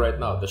the window right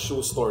now. The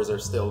shoe stores are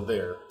still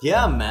there.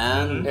 Yeah,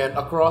 man. And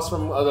across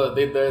from,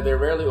 they're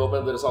rarely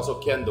open, there's also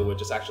Kendo,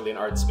 which is actually an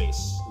art space.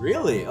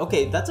 Really?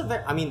 Okay, that's a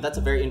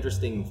very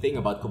interesting thing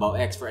about Cubao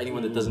X for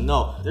anyone that doesn't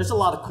know. There's a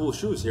lot of cool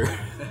shoes here.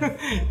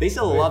 They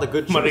sell a lot of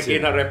good shoes here.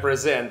 Marikina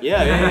represent.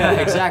 Yeah,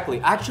 exactly.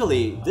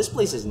 Actually, this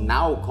place is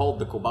now called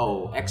the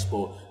Cubao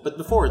Expo, but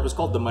before it was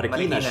called the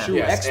Marikina Marikina.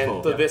 Shoe Yes, Expo.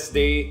 and to this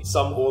day,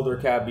 some older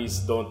cabbies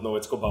don't know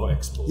it's Cubao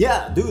Expo.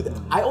 Yeah, dude,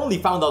 I only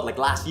found out like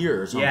last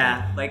year or something.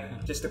 Yeah,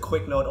 like just a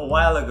quick note. A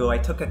while ago, I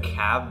took a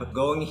cab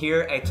going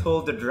here. I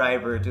told the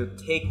driver to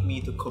take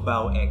me to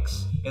Cubao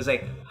X. It was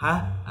like,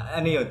 huh?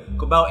 Ano yun?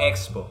 Cubao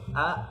Expo.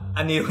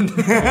 Ano yun?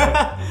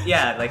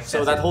 Yeah, like So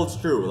that's that it. holds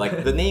true.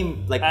 Like the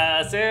name, like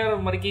Sir,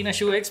 Marikina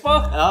Shoe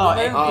Expo?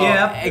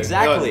 Yeah.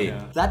 exactly.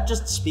 Yeah. That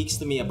just speaks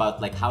to me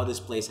about like how this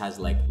place has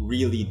like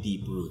really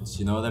deep roots.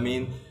 You know what I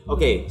mean?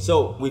 Okay,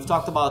 so we've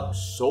talked about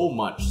so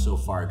much so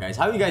far, guys.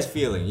 How are you guys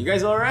feeling? You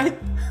guys all right?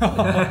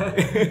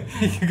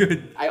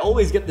 Good. I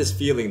always get this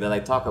feeling that I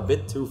talk a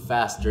bit too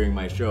fast during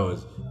my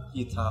shows.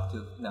 You talk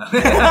to no.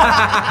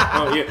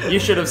 Oh, you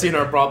should have seen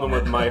our problem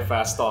with my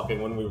fast talking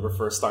when we were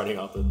first starting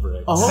out with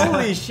breaks.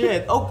 Holy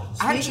shit! Oh,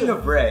 Speaking of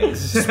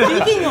breaks,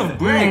 Speaking of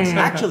breaks,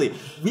 actually,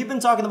 we've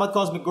been talking about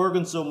Cosmic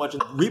Gorgon so much.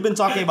 We've been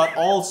talking about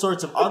all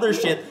sorts of other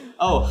shit.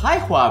 Oh, hi,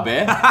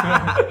 Huabe.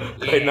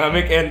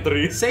 Dynamic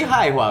entries. Say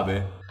hi,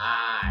 Huabe.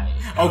 Hi.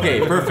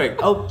 Okay, perfect.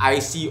 Oh, I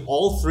see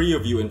all three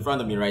of you in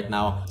front of me right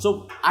now.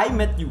 So I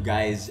met you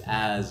guys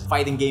as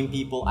fighting game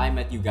people. I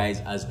met you guys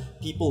as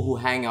people who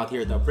hang out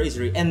here at the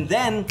appraisery. And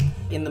then,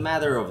 in the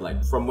matter of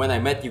like, from when I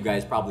met you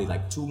guys, probably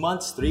like 2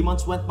 months, 3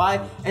 months went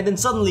by. And then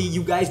suddenly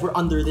you guys were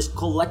under this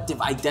collective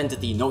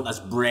identity known as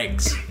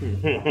Bregs.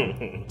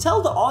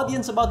 Tell the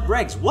audience about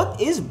Bregs. What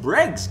is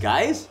Bregs,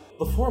 guys?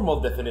 The formal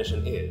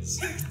definition is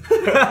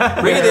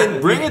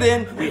Bring it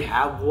in. We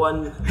have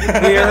one.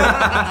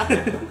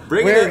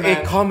 Bring it we're in,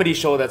 man. a comedy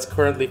show that's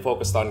currently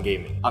focused on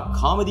gaming. A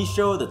comedy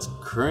show that's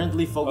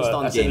currently focused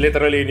on As in gaming.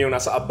 literally yung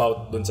nasa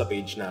about dun sa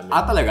page namin.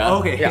 Ah, talaga?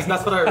 Okay. Yes,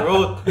 that's what I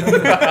wrote.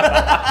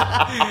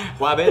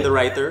 Wabe, the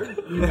writer.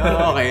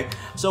 Oh, okay.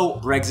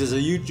 So, Bregs is a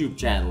YouTube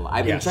channel.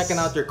 I've been Yes. checking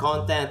out your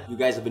content. You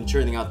guys have been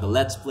churning out the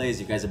Let's Plays.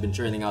 You guys have been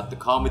churning out the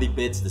comedy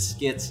bits, the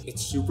skits.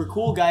 It's super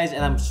cool, guys,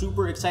 and I'm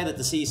super excited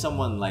to see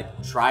someone like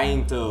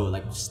trying to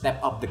like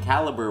step up the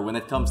caliber when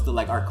it comes to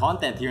like our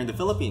content here in the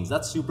Philippines.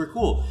 That's super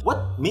cool.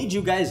 What made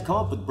you guys come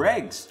up with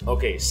Bregs?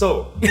 Okay,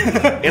 so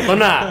ito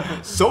na.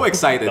 So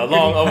excited. The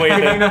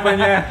long-awaited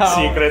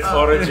secret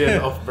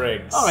origin of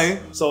Bregs. Okay.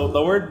 So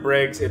the word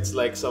Bregs, it's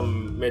like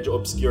some medyo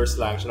obscure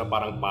slang siya na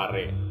parang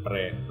pare,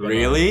 pre.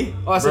 Really?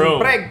 Oh, as in,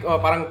 Breg,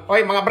 parang,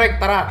 oy, mga Breg,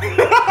 tara!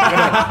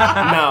 Ganun.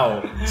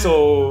 Now,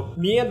 so,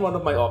 me and one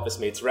of my office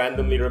mates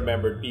randomly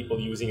remembered people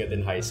using it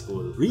in high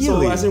school. Really?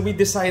 So, as in, we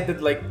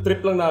decided, like,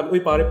 trip lang namin,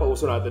 uy, pare,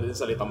 pauso natin din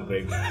salitang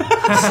Breg.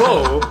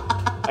 So,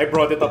 I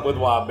brought it up with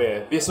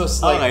Wabe. This was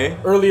like Okay.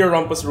 earlier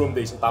Rumpus Room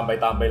days, yung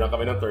tambay-tambay lang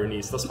kami ng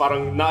turnies. Tapos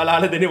parang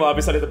naalala din ni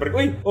Wabe salitang Breg,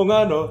 uy, o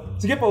nga no,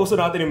 sige, pauso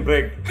natin yung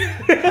Breg.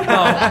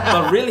 Now,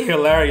 the really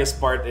hilarious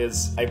part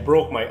is, I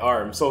broke my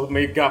arm. So,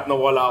 may gap na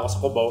wala ako sa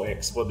Cubao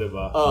Expo,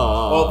 diba?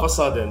 All of a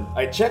sudden,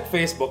 I check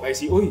Facebook, I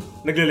see, uy,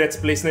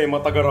 nagle-let's plays na yung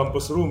mga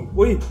taga-Rumpus Room.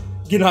 Uy,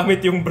 ginamit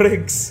yung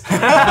Bregs.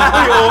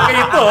 Uy, okay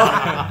ito.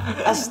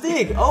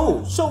 Astig.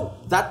 Oh, so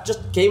that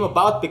just came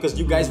about because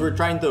you guys were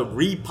trying to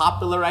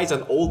repopularize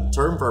an old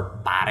term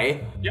for pare?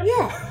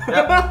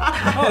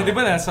 Oh, di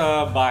ba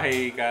nasa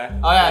bahay ka?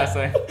 Oh yeah.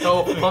 Nasa-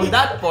 So from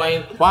that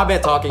point, Wabe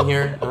talking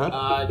here.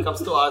 it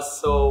comes to us.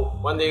 So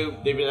one day,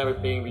 David and I were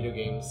playing video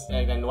games,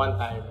 and then one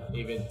time,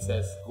 David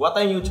says, "What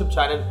ang YouTube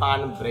channel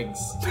pa ng Bregs?"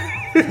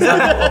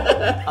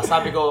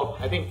 Sabi ko,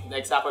 I think the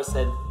example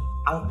said,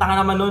 "Ang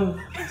tanga naman nun.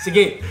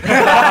 Sige."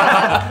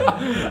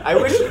 I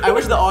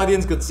wish the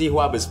audience could see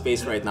Wabe's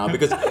face right now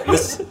because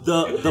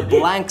the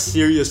blank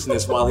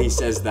seriousness while he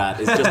says that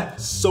is just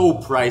so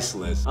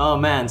priceless. Oh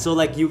man, so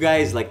like you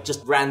guys like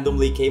just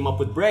randomly came up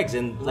with Bregs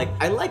and like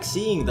I like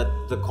seeing that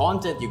the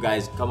content you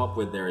guys come up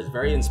with there is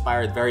very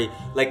inspired, very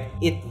like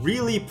it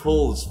really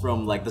pulls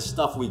from like the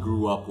stuff we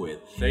grew up with.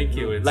 Thank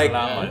you. It's Like,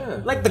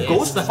 salamat. like the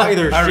Ghost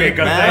Fighter shit,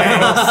 Arigato.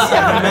 man.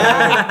 Yeah,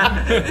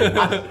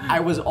 man. I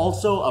was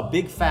also a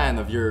big fan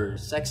of your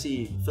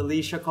sexy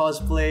Felicia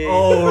cosplay.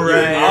 Oh,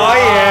 right. Oh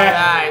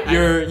yeah.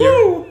 Your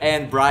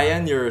and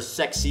Brian, your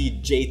sexy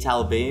Jay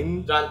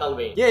Talbane. John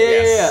Talbane.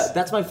 Yeah.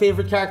 That's my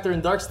favorite character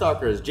in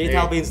Darkstalkers. Jay Hey.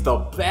 Talbane's the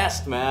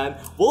best, man.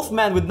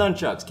 Wolfman with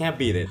nunchucks, can't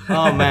beat it.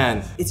 Oh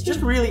man, it's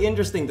just really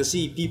interesting to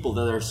see people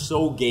that are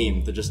so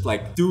game to just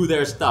like do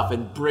their stuff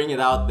and bring it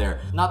out there.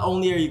 Not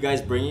only are you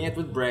guys bringing it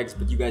with Bregs,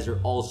 but you guys are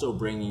also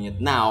bringing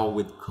it now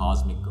with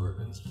Cosmic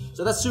Gorgons.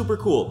 So that's super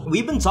cool.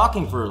 We've been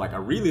talking for like a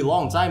really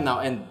long time now,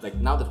 and like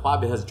now that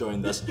Fabi has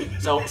joined us,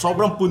 so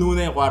sobrang puno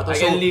na yung kwarto. I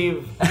So, can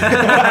leave.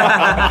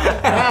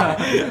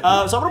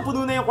 sobrang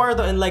puno na yung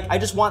kwarto, and like I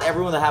just want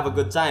everyone to have a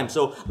good time.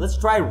 So let's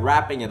try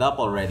wrapping it up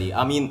already.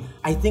 I mean,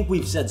 I think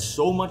we've said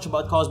so much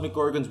about Cosmic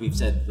Gorgons. We've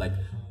said like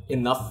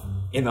enough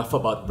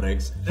about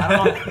Bregs.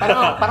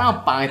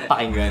 Parang pangit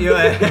pakinggan.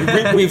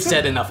 We've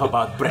said enough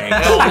about Bregs.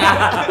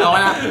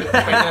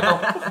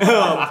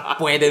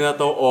 Pwede na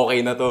to,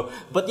 okay na to.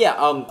 But yeah,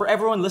 for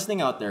everyone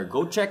listening out there,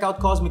 go check out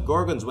Cosmic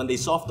Gorgons when they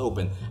soft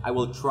open. I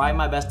will try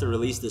my best to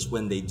release this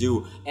when they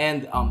do.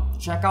 And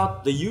check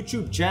out the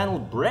YouTube channel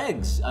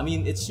Bregs. I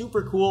mean, it's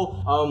super cool.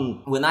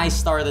 When I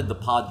started the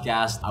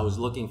podcast, I was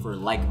looking for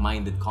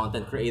like-minded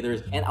content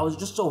creators, and I was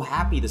just so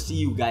happy to see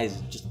you guys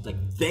just like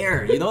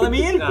there. You know what I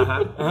mean?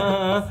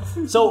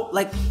 So,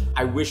 like,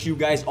 I wish you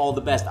guys all the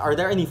best. Are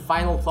there any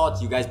final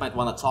thoughts you guys might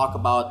want to talk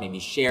about, maybe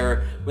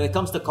share, when it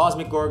comes to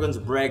Cosmic Gorgons,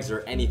 Bregs,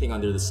 or anything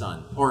under the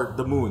sun? Or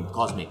the moon,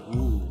 Cosmic.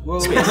 Ooh.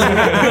 Well,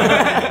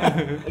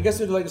 I guess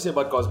what we'd like to say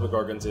about Cosmic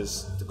Gorgons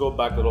is to go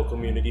back to the whole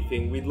community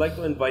thing. We'd like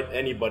to invite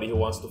anybody who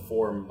wants to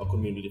form a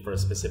community for a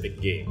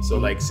specific game. So,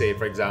 like, say,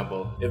 for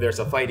example, if there's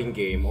a fighting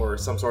game or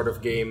some sort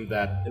of game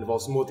that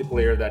involves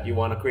multiplayer that you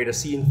want to create a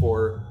scene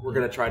for, we're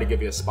gonna try to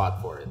give you a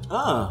spot for it.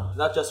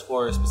 Not just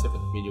for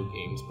specific video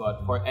games,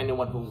 but for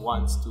anyone who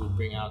wants to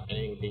bring out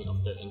anything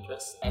of their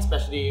interest,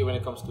 especially when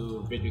it comes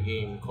to video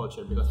game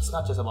culture, because it's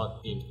not just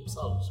about games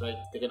themselves, right?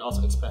 They can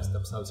also express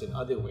themselves in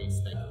other ways,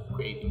 like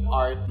creating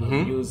art,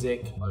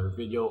 music, or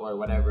video, or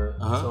whatever.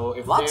 So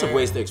if Lots of they're-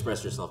 ways to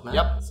express yourself, man.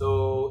 Yep.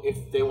 So if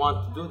they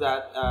want to do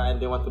that and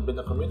they want to build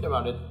a community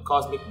around it,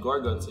 Cosmic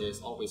Gorgons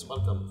is always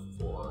welcome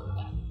for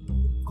that.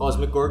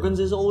 Cosmic Gorgons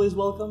is always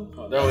welcome.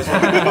 They're always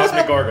welcome to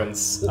Cosmic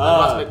Gorgons.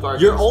 Cosmic Gorgons.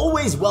 You're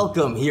always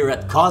welcome here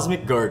at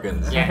Cosmic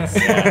Gorgons. Yes.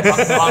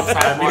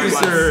 Alongside more ones.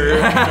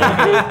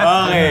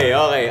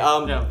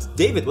 Okay.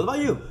 David, what about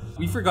you?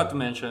 We forgot to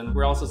mention,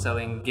 we're also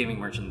selling gaming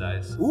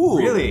merchandise. Ooh,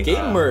 Really?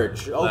 game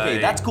merch. Okay,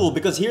 like- that's cool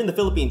because here in the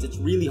Philippines, it's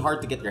really hard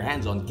to get your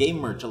hands on game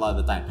merch a lot of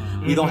the time.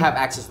 We don't have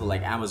access to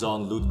like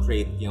Amazon, Loot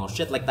Crate,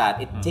 shit like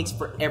that. It takes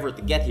forever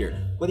to get here.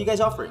 What are you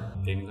guys offering?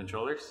 Gaming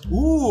controllers.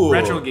 Ooh,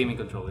 Retro gaming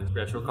controllers.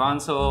 Retro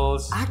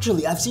consoles.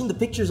 Actually, I've seen the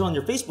pictures on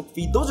your Facebook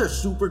feed. Those are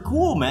super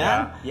cool,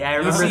 man. Yeah, I You'll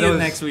remember see those it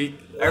next week.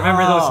 I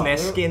remember those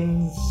NES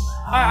skins.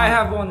 I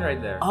have one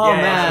right there. Oh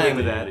Yeah, man,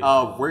 look at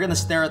that. We're gonna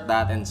stare at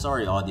that, and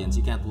sorry, audience,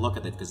 you can't look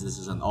at it because this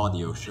is an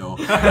audio show.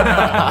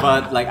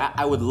 But like,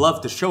 I would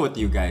love to show it to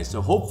you guys.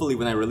 So hopefully,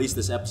 when I release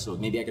this episode,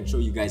 maybe I can show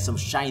you guys some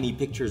shiny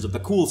pictures of the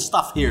cool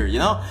stuff here.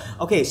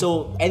 Okay,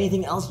 so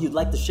anything else you'd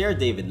like to share,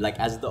 David? Like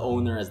as the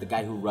owner, as the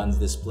guy who runs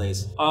this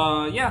place.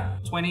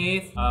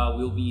 28th,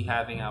 we'll be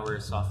having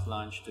our soft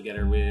launch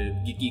together with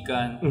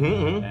Geekikan.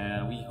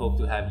 And we hope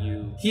to have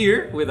you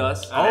here with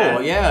us. Oh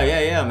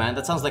yeah, man.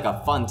 That sounds like a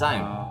fun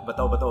time.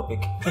 Bato pick.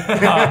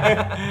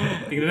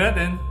 Tignan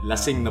natin.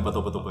 Lasing na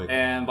bato-bato pa.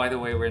 And by the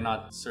way, we're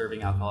not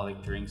serving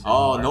alcoholic drinks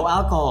Oh, anymore. no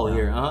alcohol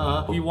here.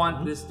 We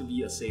want this to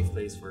be a safe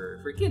place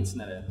for kids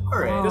na rin.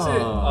 Alright. Kasi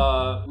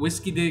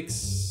Whiskey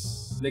Dicks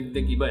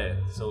dagdag iba eh.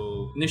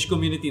 So, niche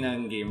community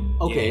ng game.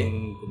 Okay.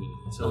 Gaming community.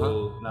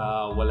 So,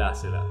 nawala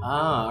sila.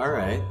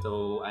 Alright.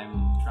 So,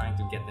 I'm trying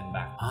to get them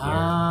back here.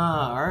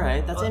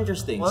 Alright. That's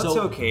interesting. Well, it's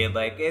So, okay.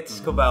 Like, it's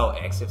Cubao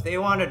X. If they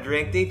want to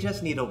drink, they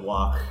just need to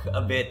walk a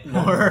bit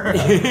more.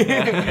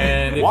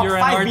 And if walk you're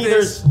an 5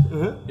 meters.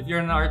 if you're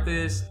an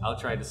artist, I'll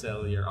try to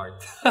sell your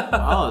art.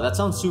 Oh, that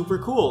sounds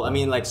super cool. I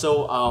mean, like,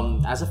 so,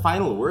 as a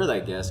final word, I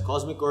guess,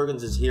 Cosmic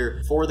Gorgons is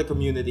here for the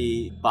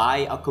community,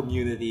 by a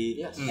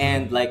community,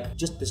 and, like,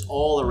 just this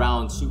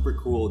all-around super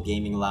cool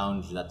gaming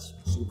lounge that's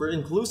super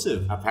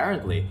inclusive,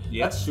 apparently.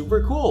 That's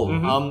super cool.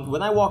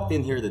 When I walked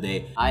in here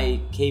today,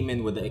 I came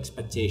in with the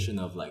expectation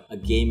of, like, a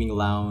gaming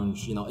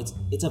lounge.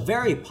 It's a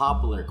very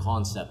popular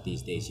concept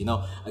these days,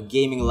 a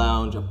gaming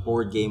lounge, a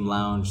board game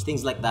lounge,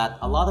 things like that.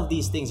 A lot of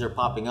these things are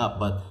popping up,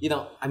 but,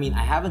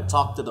 I haven't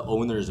talked to the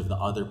owners of the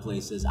other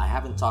places. I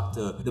haven't talked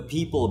to the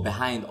people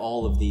behind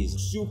all of these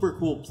super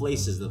cool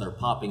places that are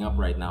popping up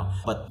right now.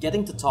 But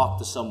getting to talk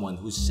to someone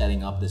who's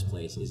setting up this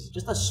place is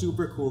just a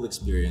super cool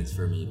experience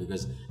for me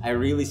because I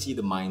really see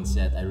the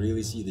mindset, I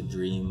really see the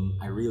dream,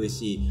 I really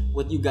see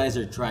what you guys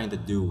are trying to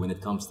do when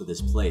it comes to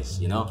this place,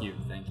 Thank you.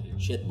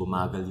 Shit,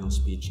 bumagal yung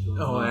speech ko.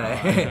 Oh,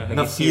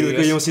 Na-feel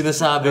ko yung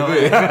sinasabi ko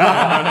eh.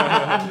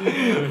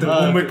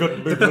 Oh my god,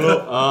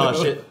 biglo. Oh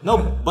shit. No,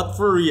 but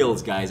for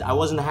reals, guys, I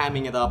wasn't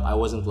hamming it up. I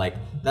wasn't like,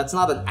 that's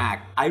not an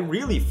act. I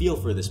really feel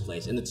for this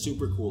place and it's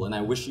super cool and I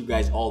wish you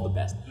guys all the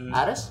best.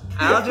 Aris?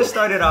 I'll just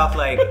start it off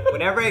like,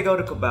 whenever I go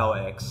to Cubao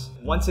X,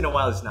 once in a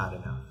while is not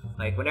enough.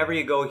 Like, whenever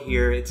you go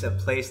here, it's a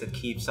place that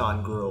keeps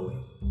on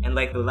growing. And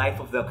like, the life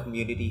of the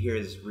community here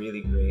is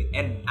really great.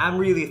 And I'm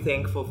really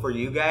thankful for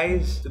you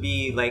guys to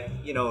be like,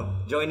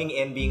 joining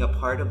in, being a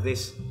part of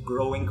this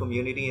growing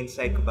community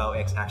inside Cubao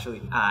X,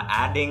 actually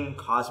adding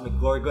Cosmic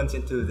Gorgons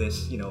into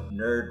this,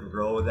 nerd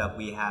row that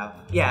we have.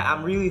 Yeah,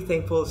 I'm really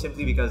thankful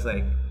simply because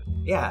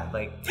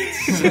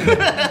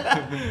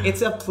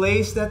it's a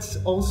place that's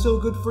also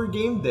good for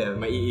game dev.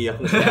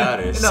 Maiiyak na si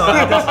Aris. No,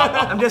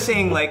 I'm just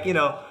saying, like,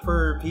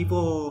 for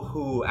people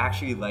who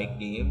actually like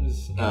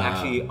games and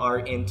actually are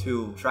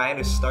into trying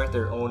to start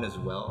their own as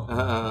well,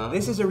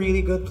 this is a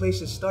really good place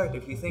to start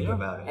if you think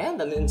about it.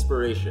 And an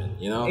inspiration,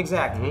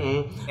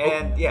 Exactly.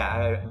 And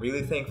I'm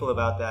really thankful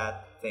about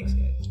that. Thanks,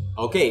 guys.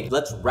 Okay,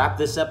 let's wrap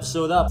this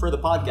episode up for the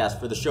podcast,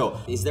 for the show.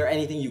 Is there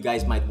anything you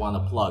guys might want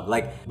to plug?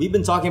 Like, we've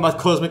been talking about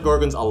Cosmic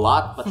Gorgons a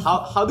lot, but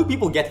how do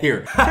people get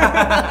here?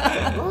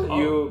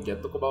 You get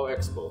to Cubao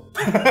Expo.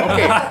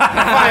 Okay,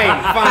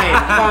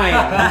 fine.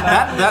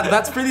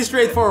 That's pretty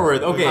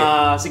straightforward. Okay.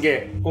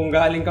 Sige, kung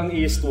galing kang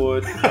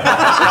Eastwood,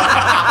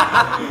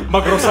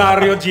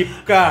 mag-Rosario jeep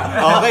ka.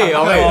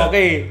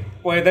 Okay.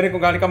 Pwede rin kung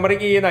galing kang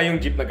Marikina, yung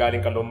jeep na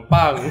galing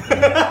Kalumpang.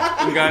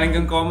 Kung galing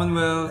kang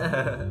Commonwealth.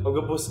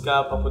 Mag-bus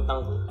ka,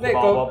 papuntang Hindi,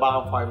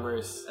 Babang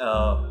Farmers.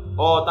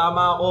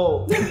 Tama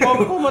ako.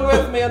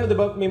 Commonwealth, may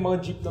diba? May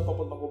mga jeep na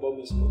papuntang Cubao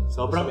mismo.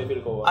 Sobrang- Sa may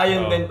Philcoa.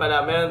 Ayun din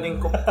pala, meron din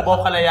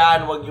Cubao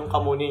Kalayaan, wag yung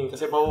Kamuning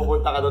kasi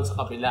papupunta ka doon sa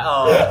kabila.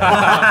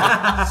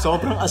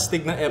 Sobrang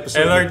astig ng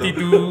episode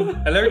LRT2.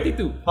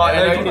 nito.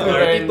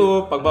 LRT2,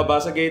 pagbaba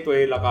sa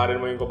gateway,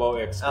 lakarin mo yung Cubao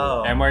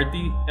Expo.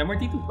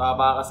 MRT2.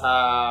 Baba ka sa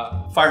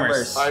Farmers.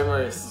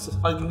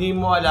 Pag hindi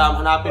mo alam,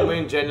 hanapin mo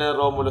yung General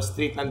Romulo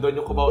Street, nandun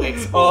yung Cubao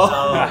Expo.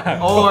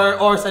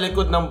 Or sa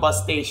likod ng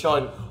bus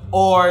station.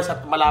 Or sa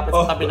malapit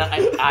sa tabi ng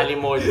Ali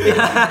Mall.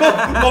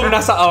 Kung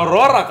nasa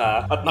Aurora ka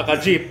at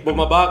naka-jeep,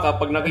 bumaba ka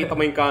pag nakita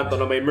mo yung kanto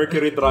na may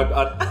Mercury Drug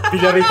at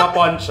Villarica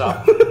Pawn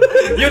Shop.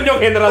 Yun yung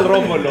General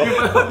Romulo.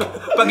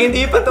 Pag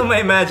hindi pa to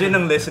ma-imagine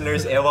ng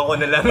listeners, ewan ko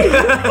na lang.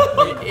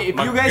 If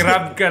you guys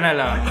Grab ka na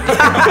lang.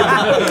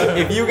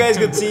 if you guys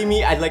could see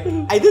me, I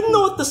didn't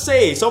know what to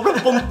say. Sobrang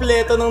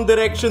kompleto ng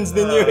directions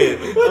ninyo eh.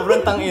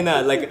 Sobrang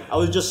tangina. Like, I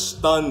was just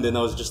stunned and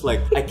I was just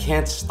like, I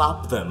can't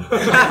stop them.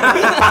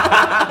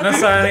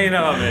 Nasanay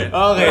na kami.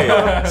 Okay.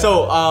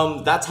 So,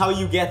 that's how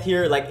you get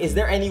here. Like, is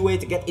there any way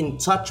to get in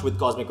touch with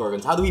Cosmic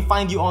Organs? How do we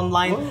find you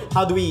online?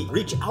 How do we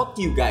reach out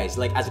to you guys,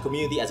 like, as a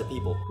community, as a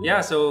people?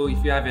 Yeah, so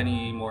if you have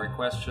any more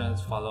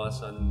questions, follow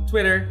us on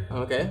Twitter.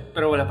 Okay.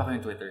 Pero wala pa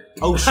kaming Twitter.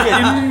 Oh, shit.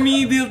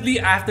 Immediately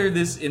after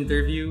this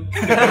interview.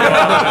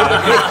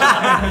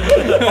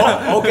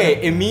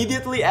 Okay,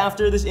 immediately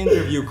after this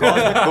interview,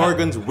 Cosmic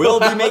Gorgons will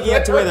be making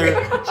a Twitter,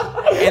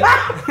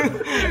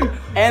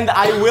 and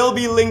I will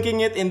be linking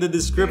it in the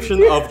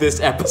description of this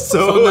So,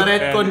 episode.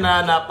 na-retcon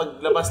na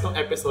paglabas ng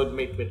episode,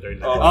 may Twitter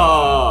na.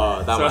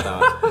 Oh, tama.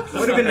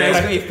 Would have been nice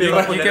kung i-fill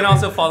up You can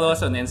also follow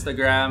us on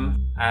Instagram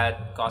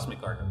at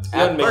Cosmic Gorgons.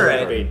 Yun, may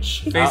Alright.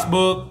 page.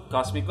 Facebook,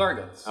 Cosmic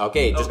Gorgons.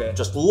 Okay,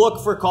 just look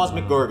for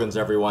Cosmic Gorgons,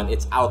 everyone.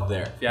 It's out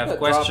there. If you have Drop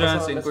us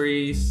questions, a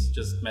inquiries,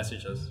 just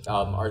message us.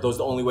 Are those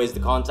the only ways to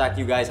contact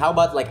you guys? How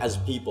about like as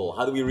people?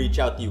 How do we reach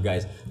out to you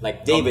guys?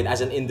 Like David as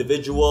an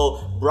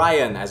individual,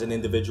 Brian as an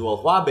individual,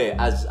 Huabe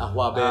as a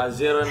Huabe.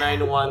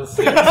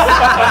 0916.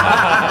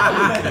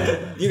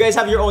 You guys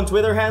have your own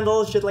Twitter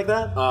handle, shit like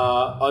that?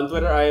 On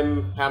Twitter,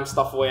 I'm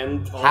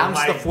Hamstuffwend.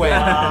 Hamstuffwen.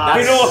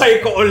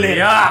 Pinuhay ko ulit.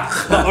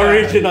 The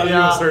original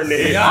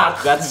username.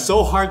 That's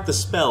so hard to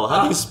spell.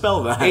 How do you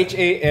spell that?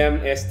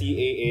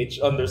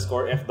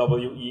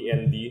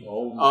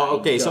 HAMSTAH_FWEND. Oh,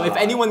 okay. So if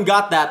anyone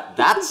got that,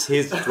 that's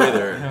his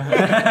Twitter.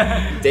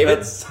 David?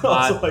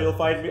 Also, you'll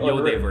find me on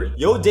Yo, Dave Word.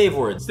 Yo, Dave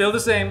Word. Still the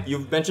same.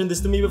 You've mentioned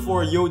this to me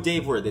before, Yo,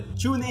 Dave Word.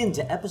 Tune in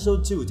to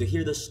episode 2 to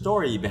hear the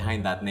story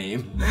behind that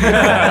name.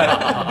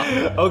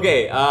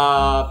 Okay,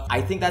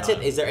 I think that's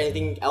it. Is there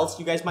anything else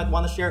you guys might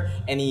want to share?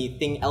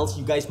 Anything else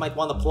you guys might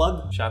want to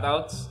plug?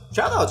 Shoutouts.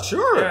 Shout out,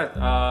 sure.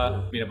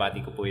 Yeah, binabati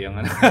ko po yung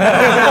ano.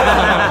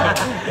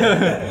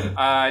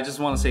 I just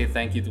want to say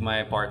thank you to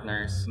my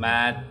partners,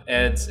 Matt,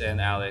 Eds, and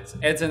Alex.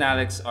 Eds and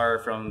Alex are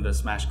from the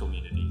Smash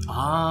community.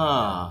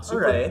 Ah,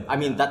 super. Alright. I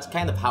mean, that's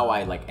kind of how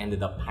I like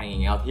ended up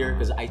hanging out here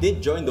because I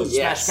did join those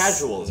Yes. Smash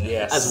casuals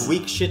Yes. as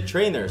weak shit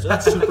trainers. So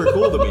that's super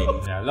cool to me.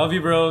 Yeah, love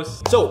you,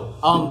 bros. So,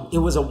 it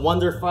was a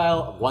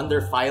wonderful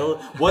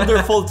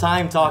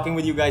time talking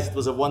with you guys. It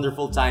was a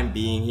wonderful time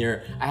being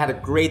here. I had a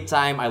great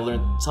time. I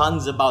learned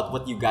tons about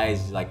what you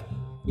guys like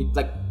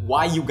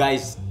why you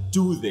guys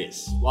do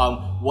this.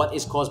 What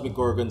is Cosmic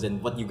Gorgons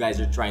and what you guys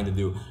are trying to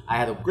do. I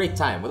had a great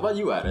time. What about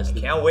you, Aris?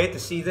 Can't wait to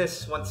see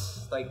this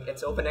once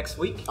it's open next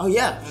week. Oh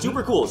yeah,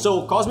 super cool.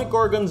 So Cosmic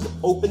Gorgons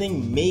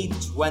opening May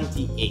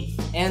 28th.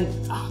 And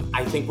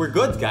I think we're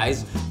good,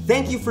 guys.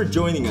 Thank you for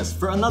joining us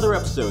for another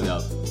episode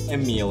of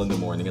Emil in the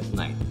Morning at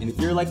Night. And if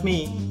you're like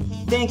me,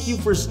 thank you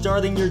for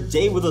starting your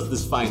day with us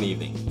this fine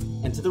evening.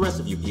 And to the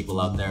rest of you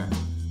people out there,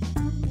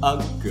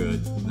 a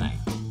good night.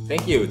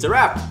 Thank you. It's a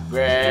wrap.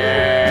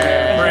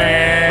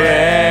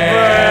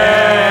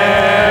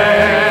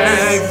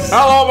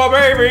 Hello, my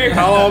baby.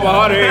 Hello, my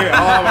honey.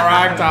 Hello, my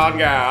ragtime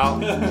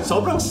gal.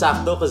 Sobrang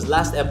sakto because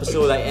last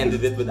episode I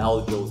ended it with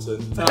Al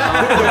Jolson.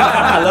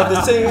 I love to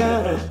sing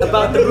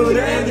about the Bruner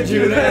and the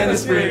Juna and the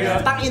Spring.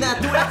 Takina,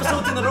 2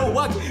 episodes in a row.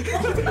 Wag.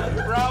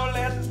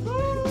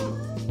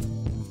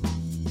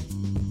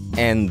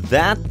 And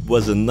that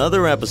was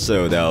another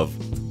episode of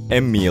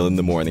Emil in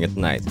the Morning at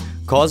Night.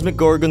 Cosmic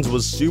Gorgons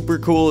was super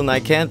cool and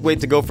I can't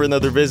wait to go for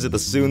another visit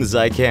as soon as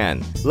I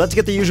can. Let's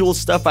get the usual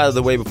stuff out of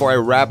the way before I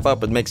wrap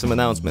up and make some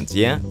announcements,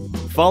 yeah?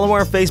 Follow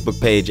our Facebook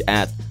page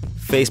at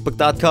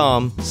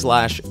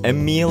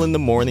facebook.com/Emil in the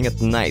Morning at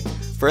Night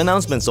for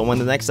announcements on when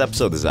the next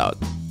episode is out.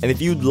 And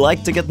if you'd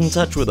like to get in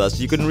touch with us,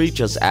 you can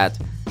reach us at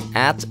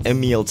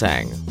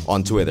 @EmilTang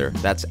on Twitter.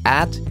 That's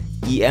at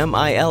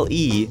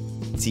EMILETANG.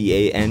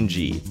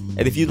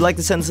 And if you'd like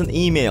to send us an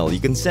email, you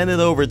can send it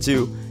over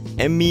to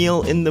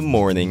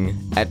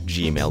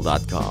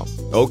emilinthemorning@gmail.com.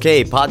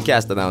 Okay,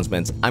 podcast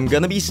announcements. I'm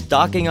gonna be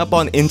stocking up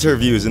on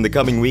interviews in the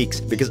coming weeks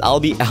because I'll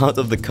be out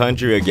of the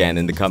country again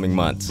in the coming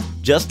months.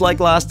 Just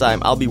like last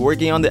time, I'll be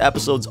working on the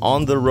episodes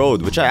on the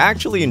road, which I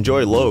actually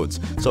enjoy loads,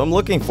 so I'm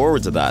looking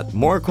forward to that.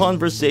 More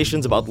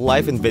conversations about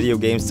life in video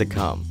games to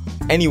come.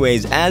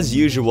 Anyways, as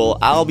usual,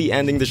 I'll be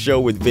ending the show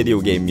with video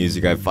game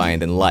music I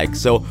find and like,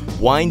 so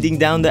winding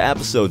down the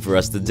episode for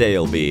us today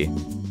will be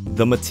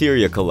The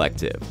Materia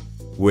Collective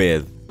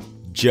with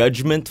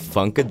Judgment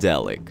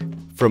Funkadelic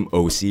from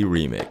OC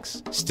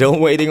Remix. Still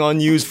waiting on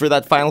news for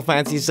that Final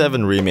Fantasy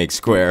VII Remake,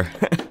 Square.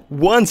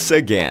 Once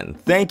again,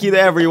 thank you to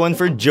everyone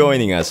for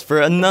joining us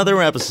for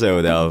another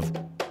episode of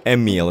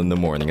Emil in the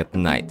Morning at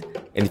Night.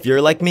 And if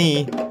you're like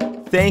me,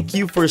 thank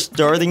you for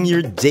starting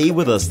your day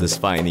with us this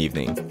fine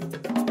evening.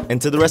 And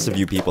to the rest of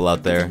you people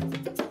out there,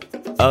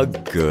 a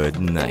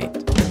good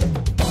night.